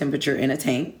cellar temperature in a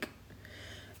tank,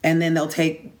 and then they'll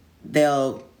take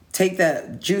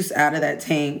the juice out of that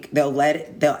tank. They'll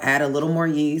add a little more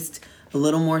yeast, a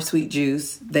little more sweet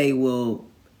juice. They will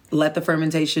let the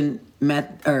fermentation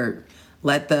let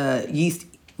the yeast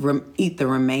eat the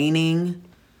remaining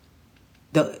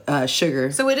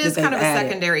sugar. So it is kind of a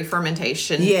secondary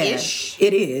fermentation-ish. Yeah,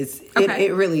 it is. Okay.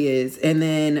 It really is. And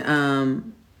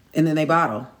then they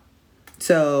bottle.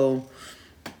 So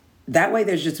that way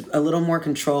there's just a little more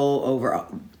control over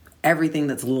everything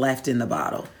that's left in the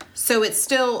bottle. So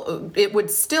it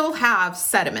would still have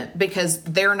sediment because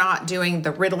they're not doing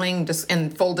the riddling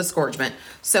and full disgorgement.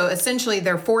 So essentially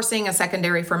they're forcing a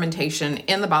secondary fermentation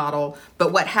in the bottle,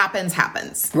 but what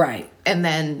happens. Right. And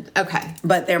then, okay.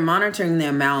 But they're monitoring the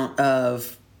amount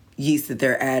of yeast that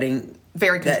they're adding.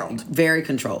 Very controlled. Very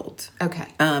controlled. Okay.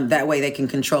 That way they can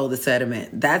control the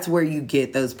sediment. That's where you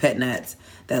get those pet nats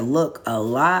that look a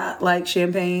lot like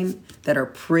champagne, that are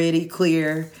pretty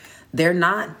clear. They're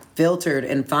not filtered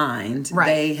and fined. Right.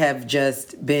 They have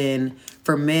just been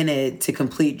fermented to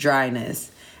complete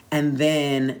dryness, and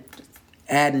then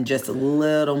adding just a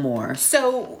little more.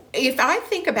 So if I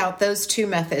think about those two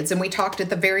methods, and we talked at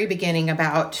the very beginning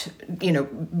about,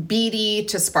 beady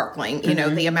to sparkling,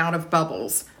 the amount of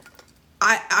bubbles.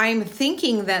 I'm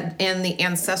thinking that in the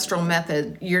ancestral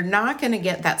method, you're not going to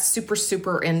get that super,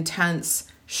 super intense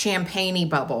champagne-y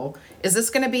bubble. Is this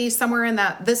going to be somewhere in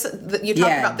that? You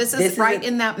talked about this is right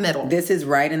in that middle. This is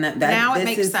right in that. Now it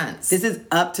makes sense. This is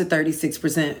up to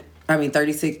 36%.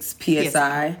 36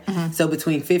 psi. Mm-hmm. So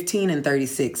between 15 and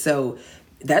 36. So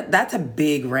that's a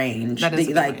big range. That is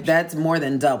a big range. That's more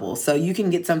than double. So you can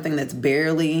get something that's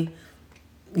barely,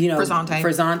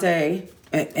 frizzante,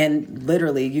 and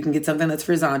literally you can get something that's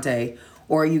frizzante,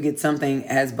 or you get something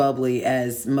as bubbly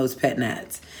as most pet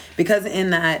nats. Because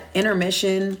in that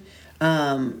intermission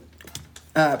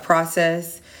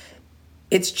process,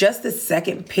 it's just the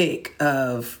second pick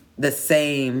of the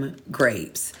same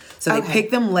grapes. So they pick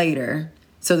them later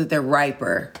so that they're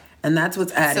riper. And that's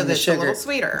what's adding the sugar. So it's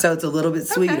a little sweeter. So it's a little bit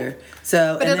sweeter. Okay.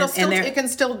 So, but it can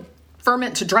still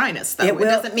ferment to dryness, though. It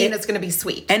doesn't mean it's going to be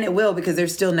sweet. And it will, because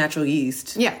there's still natural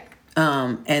yeast. Yeah.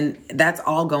 And that's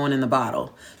all going in the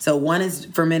bottle. So one is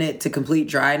fermented to complete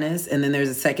dryness, and then there's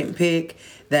a second pick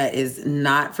that is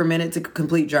not fermented to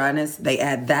complete dryness. They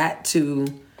add that to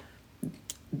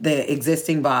the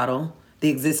existing bottle, the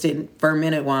existing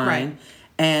fermented wine, Right.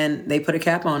 and they put a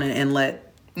cap on it and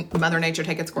let Mother Nature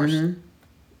take its course. Mm-hmm.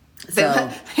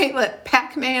 They let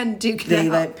Pac-Man duke it they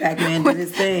out. let Pac-Man do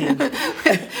his thing.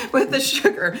 With the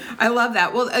sugar. I love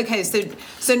that. Well, okay,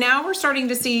 so now we're starting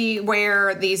to see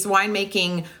where these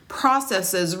winemaking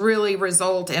processes really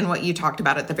result in what you talked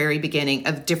about at the very beginning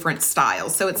of different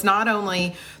styles. So it's not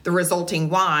only the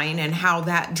resulting wine and how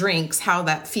that drinks, how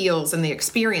that feels, and the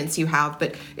experience you have,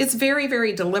 but it's very,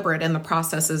 very deliberate in the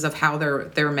processes of how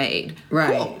they're made.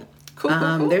 Right.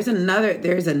 Cool. There's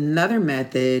another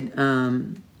method.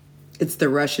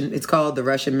 It's called the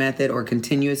Russian method or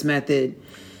continuous method.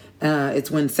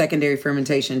 It's when secondary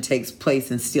fermentation takes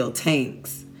place in steel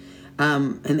tanks.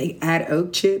 And they add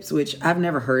oak chips, which I've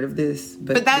never heard of this.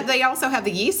 But that they also have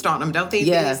the yeast on them, don't they?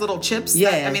 Yeah. These little chips.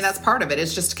 Yes. That's part of it.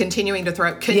 It's just continually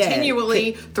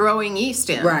throwing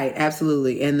yeast in. Right,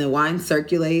 absolutely. And the wine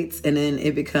circulates, and then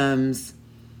it becomes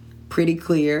pretty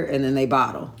clear, and then they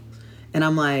bottle. And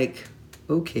I'm like,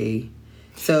 okay.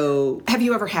 So Have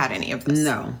you ever had any of this?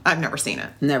 No. I've never seen it.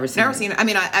 Never seen it. I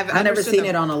mean, I've never understood seen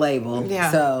them. it on a label.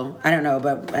 Yeah. So I don't know,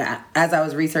 but as I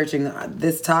was researching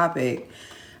this topic,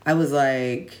 I was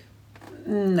like,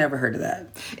 never heard of that.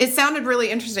 It sounded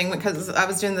really interesting because I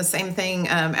was doing the same thing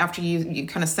after you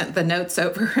kind of sent the notes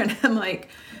over, and I'm like,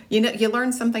 you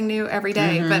learn something new every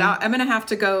day. Mm-hmm. But I'm going to have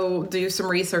to go do some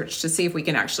research to see if we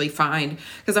can actually find,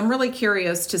 because I'm really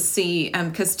curious to see,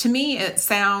 because to me it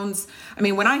sounds,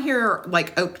 when I hear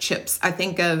like oak chips, I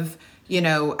think of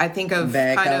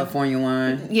Bad kind California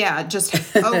wine. Yeah, just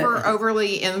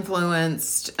overly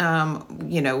influenced,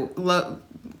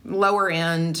 lower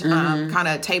end kind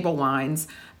of table wines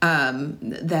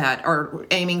that are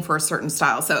aiming for a certain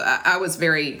style. So I was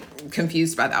very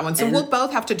confused by that one. So we'll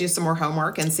both have to do some more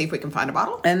homework and see if we can find a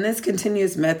bottle. And this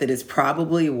continuous method is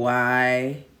probably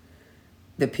why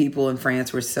the people in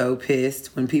France were so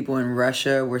pissed when people in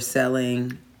Russia were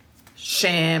selling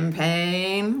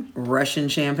Champagne. Russian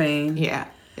champagne. Yeah.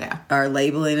 Are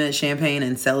labeling it champagne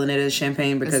and selling it as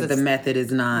champagne because the method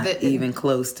is not even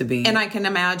close to being. And I can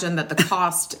imagine that the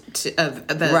cost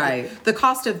the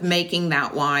cost of making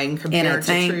that wine compared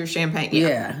to true champagne.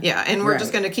 Yeah. And we're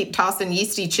just going to keep tossing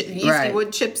yeasty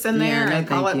wood chips in there and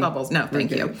call it bubbles. No,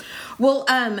 thank you. Well,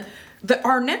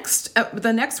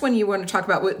 the next one you want to talk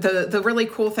about, the really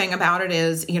cool thing about it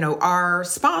is, our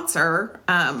sponsor,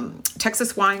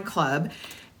 Texas Wine Club,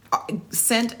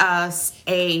 sent us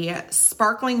a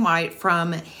sparkling white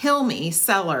from Hilmy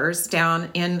Cellars down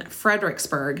in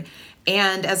Fredericksburg.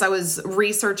 And as I was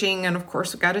researching, and of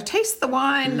course, we've got to taste the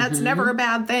wine. That's never a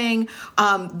bad thing.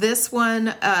 This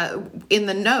one, in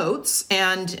the notes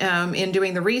and in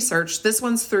doing the research, this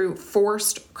one's through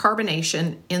forced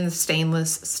carbonation in the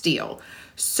stainless steel.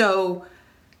 So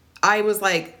I was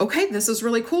like, okay, this is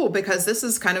really cool because this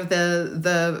is kind of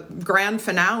the grand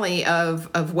finale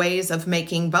of ways of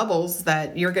making bubbles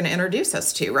that you're going to introduce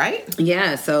us to, right?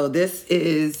 Yeah, so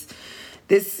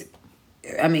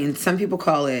some people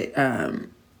call it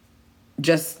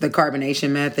just the carbonation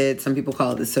method. Some people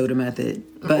call it the soda method.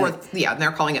 But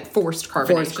they're calling it forced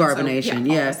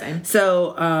carbonation.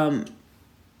 So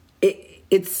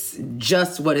it's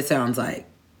just what it sounds like.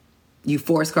 You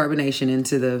force carbonation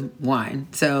into the wine.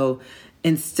 So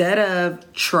instead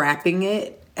of trapping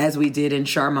it as we did in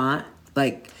Charmant,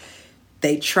 like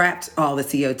they trapped all the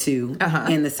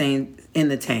CO2 in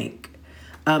the tank.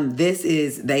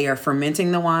 They are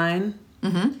fermenting the wine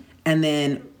and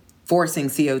then forcing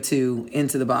CO2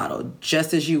 into the bottle,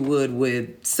 just as you would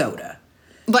with soda.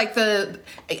 Like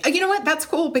you know what? That's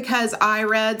cool because I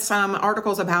read some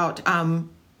articles about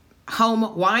home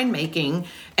winemaking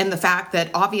and the fact that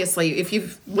obviously if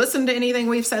you've listened to anything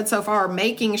we've said so far,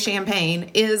 making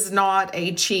champagne is not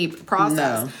a cheap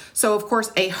process. No. So of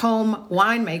course a home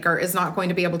winemaker is not going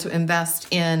to be able to invest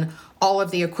in all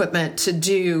of the equipment to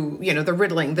do, the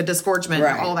riddling, the disgorgement,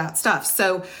 all that stuff.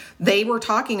 So they were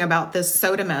talking about this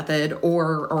soda method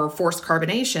or forced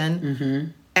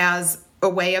carbonation as a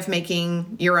way of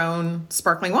making your own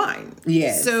sparkling wine.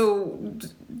 Yes. So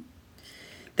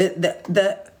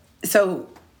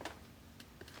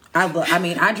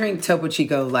I drink Topo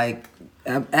Chico like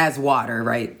as water,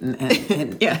 right?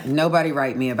 And nobody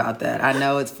write me about that. I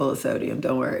know it's full of sodium.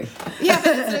 Don't worry. Yeah,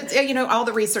 but it's, all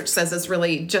the research says it's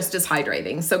really just as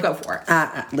hydrating. So go for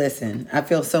it. Listen, I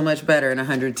feel so much better in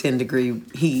 110 degree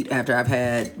heat after I've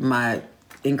had my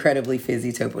incredibly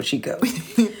fizzy Topo Chico.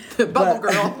 Bubble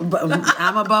girl.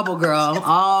 I'm a bubble girl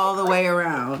all the way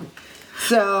around.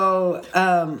 So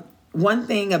one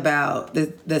thing about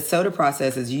the soda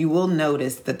process is you will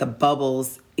notice that the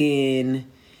bubbles in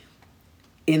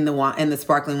the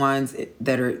sparkling wines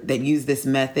that use this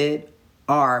method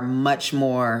are much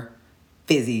more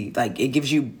fizzy. Like it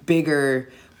gives you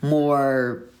bigger,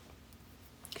 more,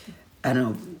 I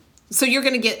don't know. So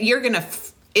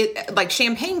like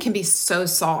champagne can be so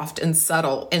soft and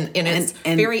subtle and it's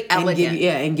very elegant.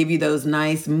 And give you those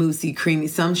nice moussey, creamy.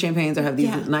 Some champagnes have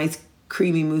these nice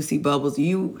creamy moussey bubbles.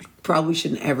 You probably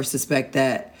shouldn't ever suspect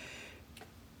that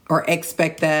or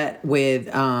expect that with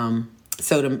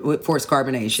soda with forced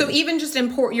carbonation. So even just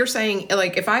you're saying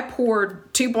like if I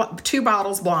poured two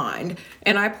bottles blind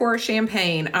and I pour a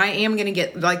champagne, I am going to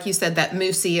get, like you said, that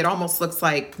moussey. It almost looks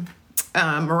like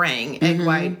meringue, egg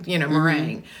white,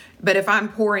 meringue. But if I'm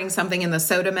pouring something in the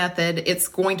soda method, it's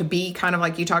going to be kind of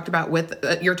like you talked about with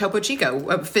your Topo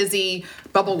Chico, fizzy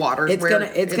bubble water. It's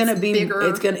gonna be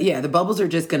bigger. The bubbles are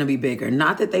just gonna be bigger.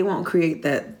 Not that they won't create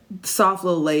that soft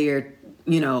little layer,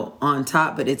 on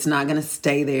top, but it's not gonna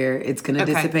stay there. It's gonna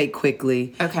dissipate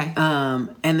quickly. Okay.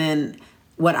 And then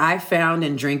what I found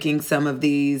in drinking some of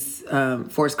these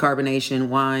forced carbonation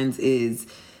wines is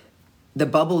the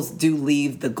bubbles do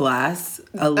leave the glass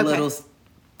a little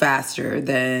faster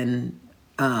than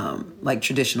like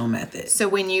traditional methods. So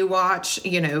when you watch,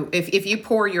 if you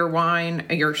pour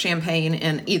your champagne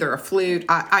in either a flute,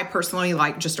 I personally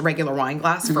like just a regular wine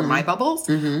glass for my bubbles.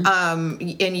 And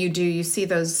you see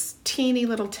those teeny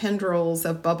little tendrils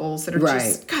of bubbles that are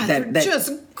just gorgeous.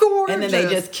 And then they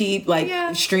just keep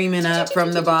streaming up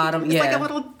from the bottom. It's like a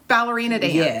little ballerina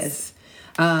dance. Yes.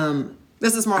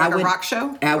 This is more like a rock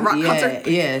show? A rock concert?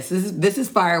 Yes. This is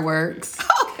fireworks.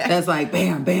 Okay. That's like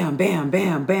bam, bam, bam,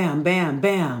 bam, bam, bam,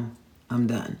 bam. I'm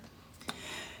done.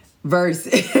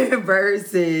 Versus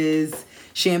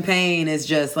champagne is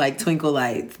just like twinkle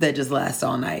lights that just last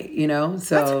all night, So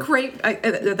that's great.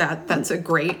 That's a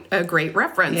great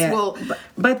reference. Yeah. Well,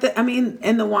 but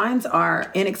the wines are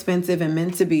inexpensive and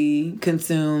meant to be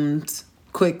consumed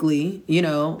quickly,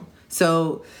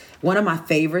 So one of my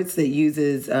favorites that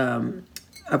uses a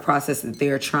process that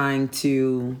they're trying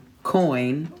to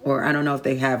coin, or I don't know if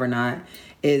they have or not,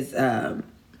 is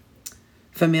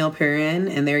Famille Perrin,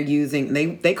 and they're using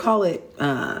they call it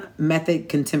method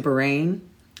contemporain.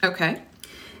 Okay.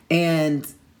 And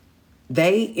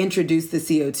they introduced the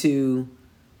CO2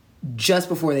 just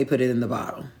before they put it in the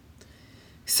bottle.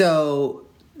 So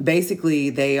basically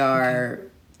they are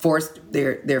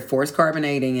they're forced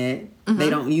carbonating it. They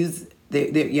don't use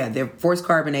they're forced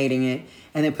carbonating it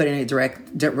and then putting it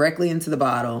directly into the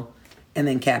bottle and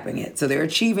then capping it. So they're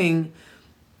achieving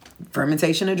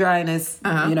fermentation of dryness.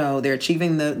 They're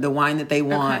achieving the wine that they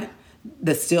want,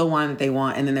 the still wine that they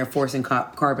want, and then they're forcing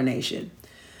carbonation.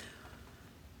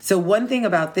 So one thing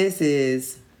about this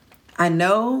is I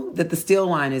know that the still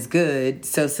wine is good.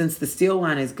 So since the still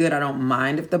wine is good, I don't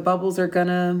mind if the bubbles are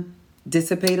gonna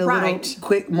dissipate a little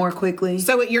more quickly.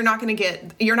 So you're not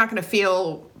gonna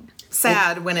feel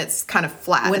sad when it's kind of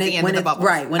flat at the end of the bubbles.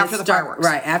 Right, after the fireworks.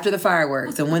 Right, after the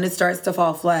fireworks. And when it starts to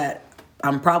fall flat,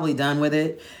 I'm probably done with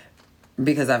it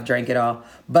because I've drank it all.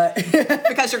 But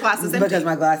because your glass is empty. Because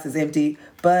my glass is empty.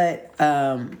 But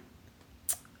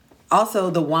also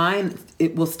the wine,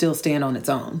 it will still stand on its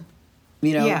own.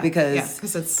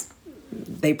 Because it's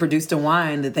they produced a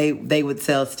wine that they would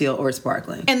sell still or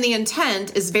sparkling. And the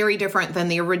intent is very different than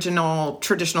the original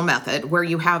traditional method where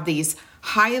you have these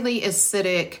highly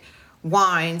acidic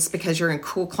wines because you're in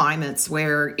cool climates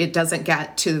where it doesn't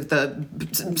get to the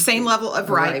same level of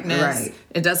ripeness. Right.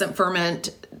 It doesn't ferment,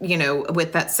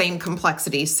 with that same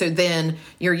complexity. So then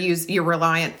you're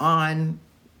reliant on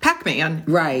Pac-Man,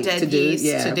 dead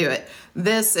yeast to do it.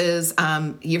 This is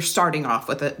you're starting off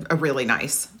with a really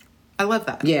nice. I love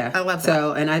that. Yeah, I love that.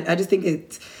 So, and I just think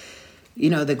it's,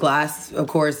 the glass, of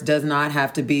course, does not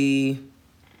have to be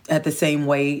at the same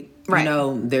weight. Right.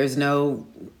 There's no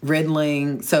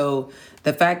riddling. So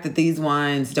the fact that these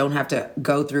wines don't have to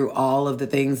go through all of the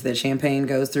things that champagne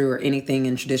goes through or anything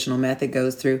in traditional method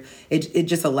goes through, it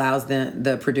just allows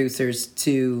the producers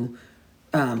to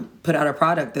put out a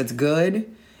product that's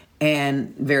good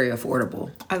and very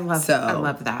affordable. I love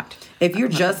that. If you're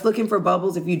just looking for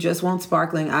bubbles, if you just want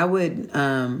sparkling, I would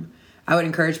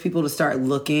encourage people to start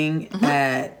looking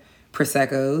at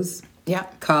Proseccos. Yeah.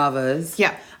 Cavas.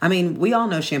 Yeah. We all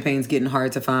know champagne's getting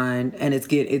hard to find, and it's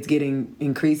getting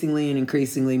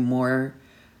increasingly more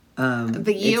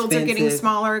the yields expensive. Are getting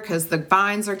smaller because the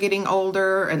vines are getting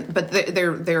older, but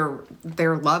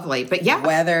they're lovely. But yeah,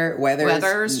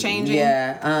 weather's changing.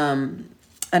 Yeah.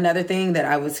 Another thing that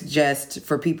I would suggest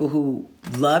for people who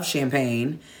love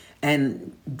champagne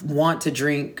and want to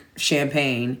drink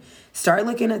champagne, start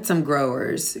looking at some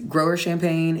growers. Grower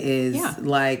champagne is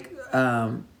like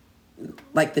the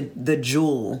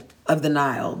jewel of the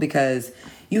Nile, because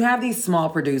you have these small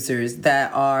producers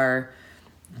that are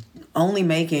only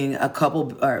making a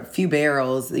couple or a few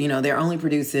barrels. They're only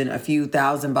producing a few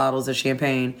thousand bottles of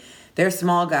champagne. They're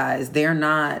small guys. They're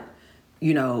not,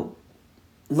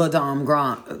 La Dame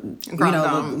Grand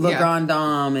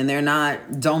Dame, and they're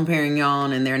not Dom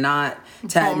Perignon, and they're not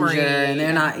Tattinger, and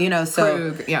they're not, Krug,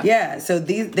 So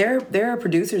there are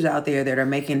producers out there that are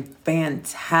making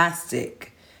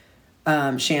fantastic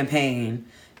champagne,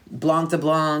 Blanc de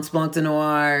Blancs, Blanc de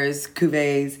Noirs,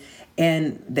 Cuvées,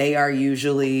 and they are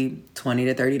usually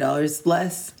 $20 to $30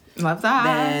 less. Love that.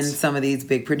 Than some of these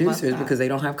big producers, because they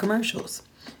don't have commercials.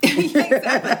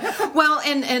 Exactly. Well,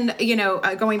 and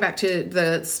going back to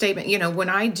the statement, when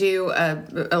I do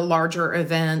a larger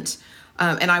event,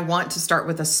 and I want to start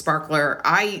with a sparkler,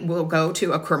 I will go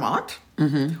to a Cremant,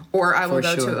 or I will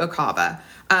go to a Cava,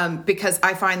 because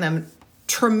I find them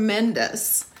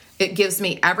tremendous. It gives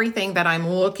me everything that I'm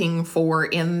looking for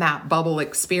in that bubble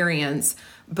experience.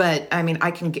 But I mean,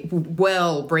 I can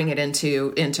bring it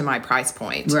into my price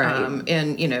point. Right.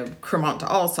 And Cremant de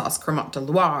Alsace, Cremant de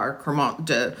Loire, Cremant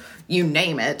de you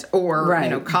name it, or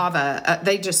Cava,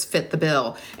 they just fit the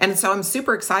bill. And so I'm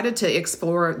super excited to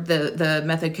explore the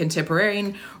Method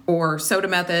Contemporain or Soda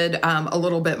Method a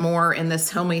little bit more in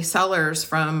this Hilmy Cellars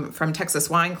from Texas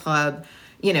Wine Club.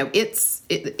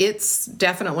 It's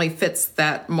definitely fits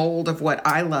that mold of what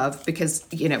I love, because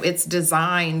it's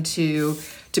designed to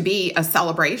be a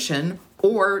celebration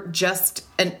or just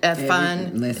a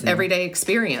fun everyday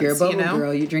experience. You're a bubble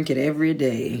girl, you drink it every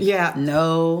day. Yeah.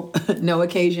 No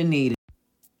occasion needed.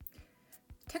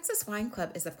 Texas Wine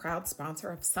Club is a proud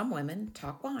sponsor of Some Women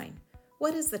Talk Wine.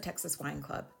 What is the Texas Wine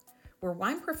Club? We're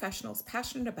wine professionals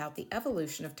passionate about the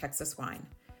evolution of Texas wine.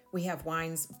 We have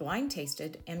wines blind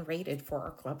tasted and rated for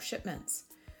our club shipments.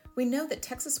 We know that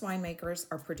Texas winemakers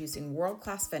are producing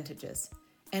world-class vintages,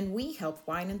 and we help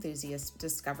wine enthusiasts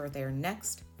discover their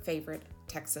next favorite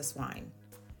Texas wine.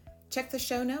 Check the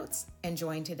show notes and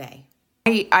join today.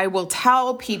 I will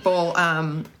tell people,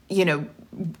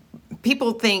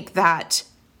 people think that,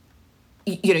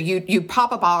 you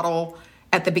pop a bottle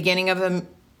at the beginning of an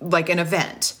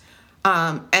event,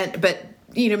 but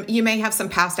you may have some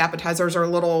past appetizers or a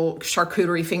little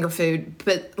charcuterie finger food,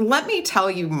 but let me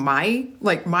tell you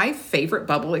my favorite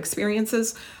bubble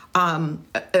experiences,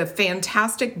 a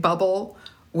fantastic bubble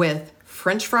with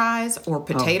French fries or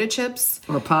potato chips.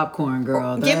 Or popcorn,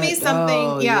 girl. Give me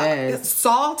something,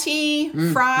 salty,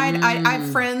 fried. I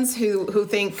have friends who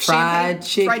think fried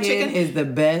chicken is the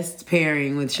best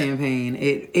pairing with champagne.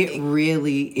 It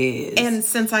really is. And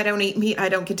since I don't eat meat, I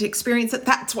don't get to experience it.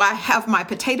 That's why I have my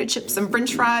potato chips and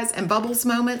French fries and bubbles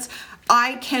moments.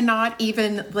 I cannot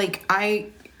even,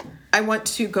 I want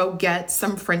to go get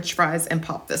some French fries and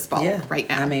pop this bottle right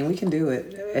now. I mean, we can do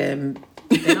it.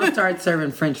 They don't start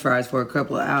serving French fries for a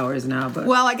couple of hours now, but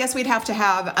I guess we'd have to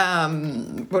have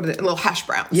little hash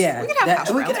browns. Yeah, we could have hash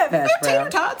browns. We could have hash browns. Tater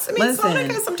tots. I mean, Sonic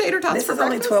has some tater tots for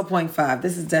breakfast. This is only 12.5.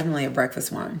 This is definitely a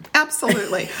breakfast wine.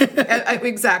 Absolutely,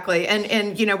 exactly.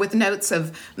 And with notes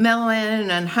of melon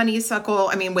and honeysuckle.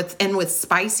 I mean, with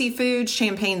spicy food.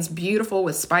 Champagne's beautiful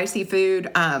with spicy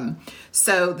food.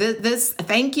 So this.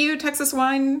 Thank you, Texas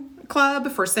Wine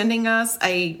Club, for sending us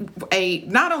a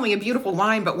not only a beautiful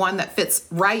wine, but one that fits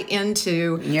right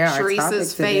into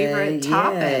Sharice's favorite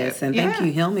topic. Yes, and thank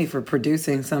you, Hilmy, for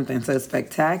producing something so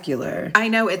spectacular. I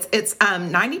know it's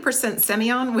 90%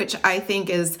 Semillon, which I think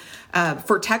is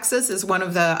for Texas is one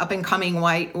of the up and coming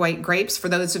white grapes. For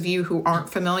those of you who aren't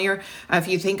familiar, if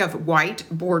you think of white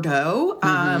Bordeaux,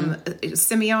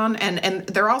 Semillon, and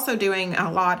they're also doing a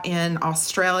lot in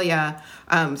Australia,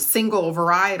 single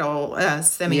varietal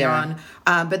Semillon.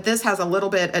 But this has a little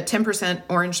bit, a 10%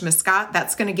 orange muscat.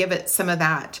 That's going to give it some of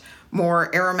that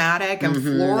more aromatic and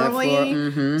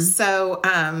florally. So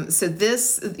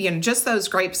this, just those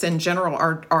grapes in general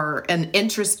are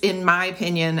in my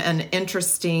opinion, an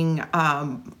interesting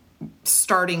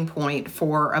starting point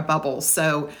for a bubble.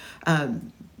 So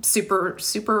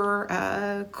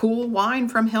super cool wine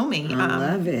from Hilmy. I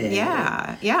love it.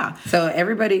 Yeah. So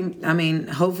everybody, I mean,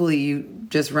 hopefully you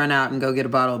just run out and go get a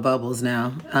bottle of bubbles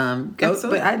now.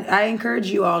 But I encourage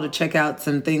you all to check out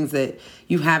some things that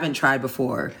you haven't tried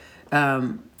before.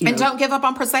 Don't give up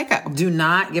on Prosecco. Do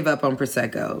not give up on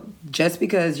Prosecco. Just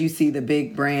because you see the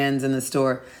big brands in the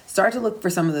store, start to look for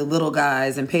some of the little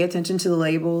guys and pay attention to the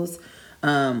labels.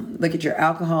 Look at your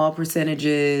alcohol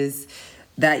percentages.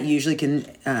 that usually can,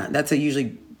 that's a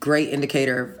usually great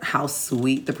indicator of how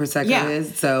sweet the Prosecco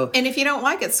is. So, and if you don't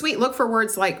like it sweet, look for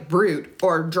words like brut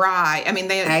or dry. I mean,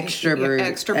 they extra brut.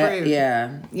 Extra brut.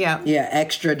 Yeah,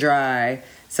 extra dry.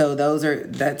 So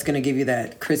that's going to give you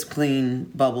that crisp, clean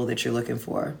bubble that you're looking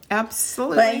for.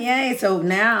 Absolutely. But yay! So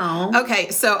now, okay.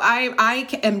 So I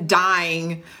am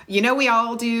dying. You know, we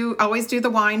always do the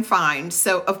wine find.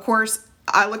 So of course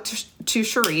I looked to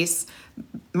Charisse,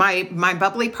 my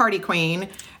bubbly party queen,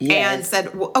 and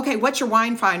said, well, "Okay, what's your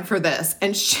wine find for this?"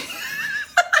 And she,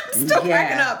 I'm still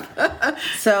cracking up.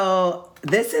 So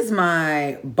this is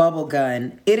my bubble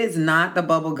gun. It is not the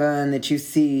bubble gun that you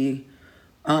see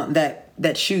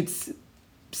that shoots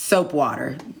soap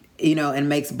water, and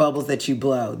makes bubbles that you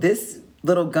blow. This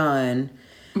little gun,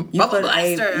 you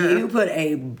put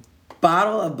a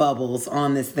bottle of bubbles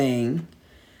on this thing.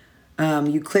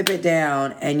 You clip it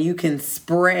down, and you can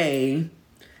spray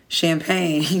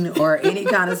champagne or any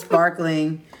kind of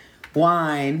sparkling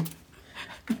wine.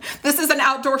 This is an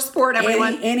outdoor sport,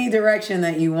 everyone. Any direction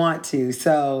that you want to.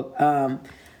 So,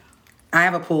 I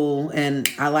have a pool, and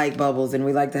I like bubbles, and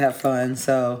we like to have fun.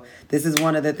 So this is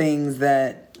one of the things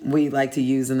that we like to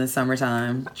use in the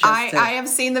summertime. I have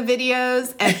seen the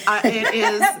videos, and it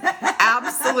is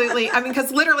absolutely. I mean, because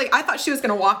literally, I thought she was going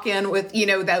to walk in with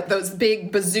those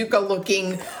big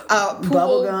bazooka-looking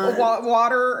pool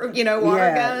water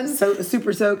guns. So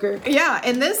super soaker. Yeah,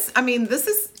 and this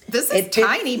is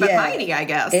tiny but mighty, I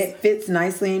guess. It fits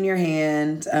nicely in your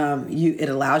hand. It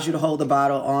allows you to hold the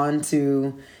bottle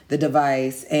onto the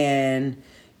device, and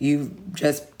you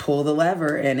just pull the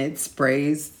lever, and it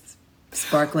sprays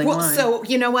sparkling wine. So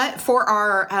you know what? For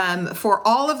our for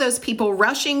all of those people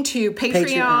rushing to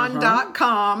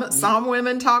Patreon.com, Some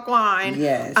Women Talk Wine.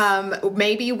 Yes.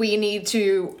 Maybe we need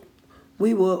to.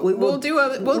 We'll do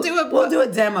a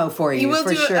demo for you. We'll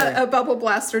do sure. a bubble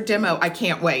blaster demo. I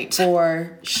can't wait.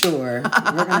 For sure. We're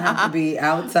gonna have to be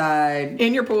outside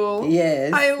in your pool.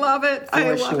 Yes, I love it.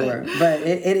 For sure. But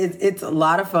it's a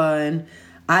lot of fun.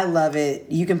 I love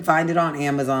it. You can find it on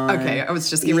Amazon. Okay, I was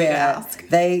just getting ready to ask.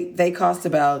 They cost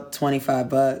about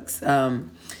 $25.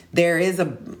 There is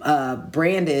a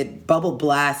branded bubble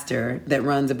blaster that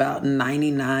runs about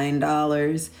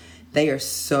 $99. They are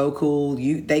so cool.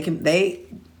 They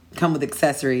come with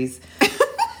accessories.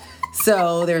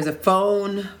 So there's a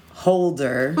phone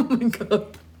holder. Oh my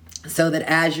God. So that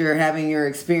as you're having your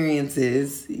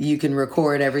experiences, you can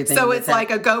record everything. So it's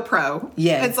like a GoPro.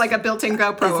 Yes. It's like a built-in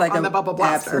GoPro on the bubble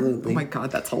blaster. Absolutely. Oh my God,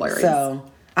 that's hilarious.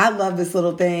 So I love this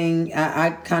little thing.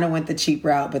 I kind of went the cheap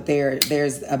route, but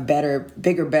there's a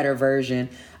bigger, better version.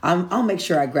 I'll make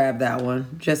sure I grab that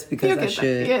one just because I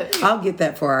should. Yeah. I'll get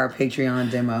that for our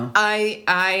Patreon demo. I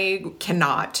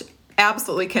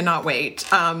absolutely cannot wait.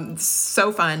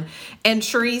 So fun. And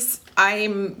Charisse,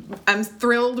 I'm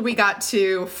thrilled we got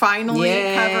to finally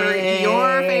cover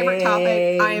your favorite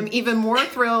topic. I am even more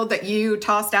thrilled that you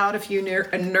tossed out a few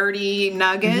nerdy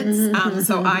nuggets.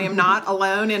 So I am not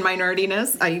alone in my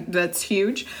nerdiness. That's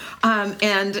huge.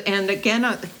 And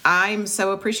again, I'm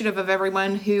so appreciative of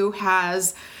everyone who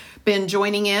has been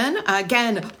joining in.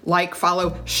 Again, like,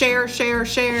 follow, share. Share.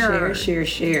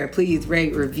 Please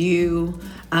rate, review.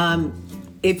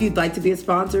 If you'd like to be a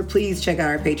sponsor, please check out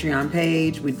our Patreon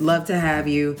page. We'd love to have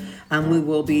you. We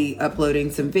will be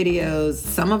uploading some videos.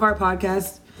 Some of our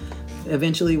podcasts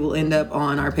eventually will end up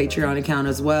on our Patreon account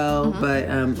as well. But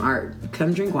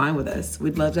come drink wine with us.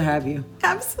 We'd love to have you.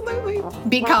 Absolutely.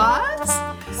 Because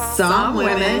some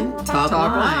women talk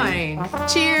wine.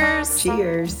 Cheers.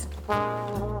 Cheers.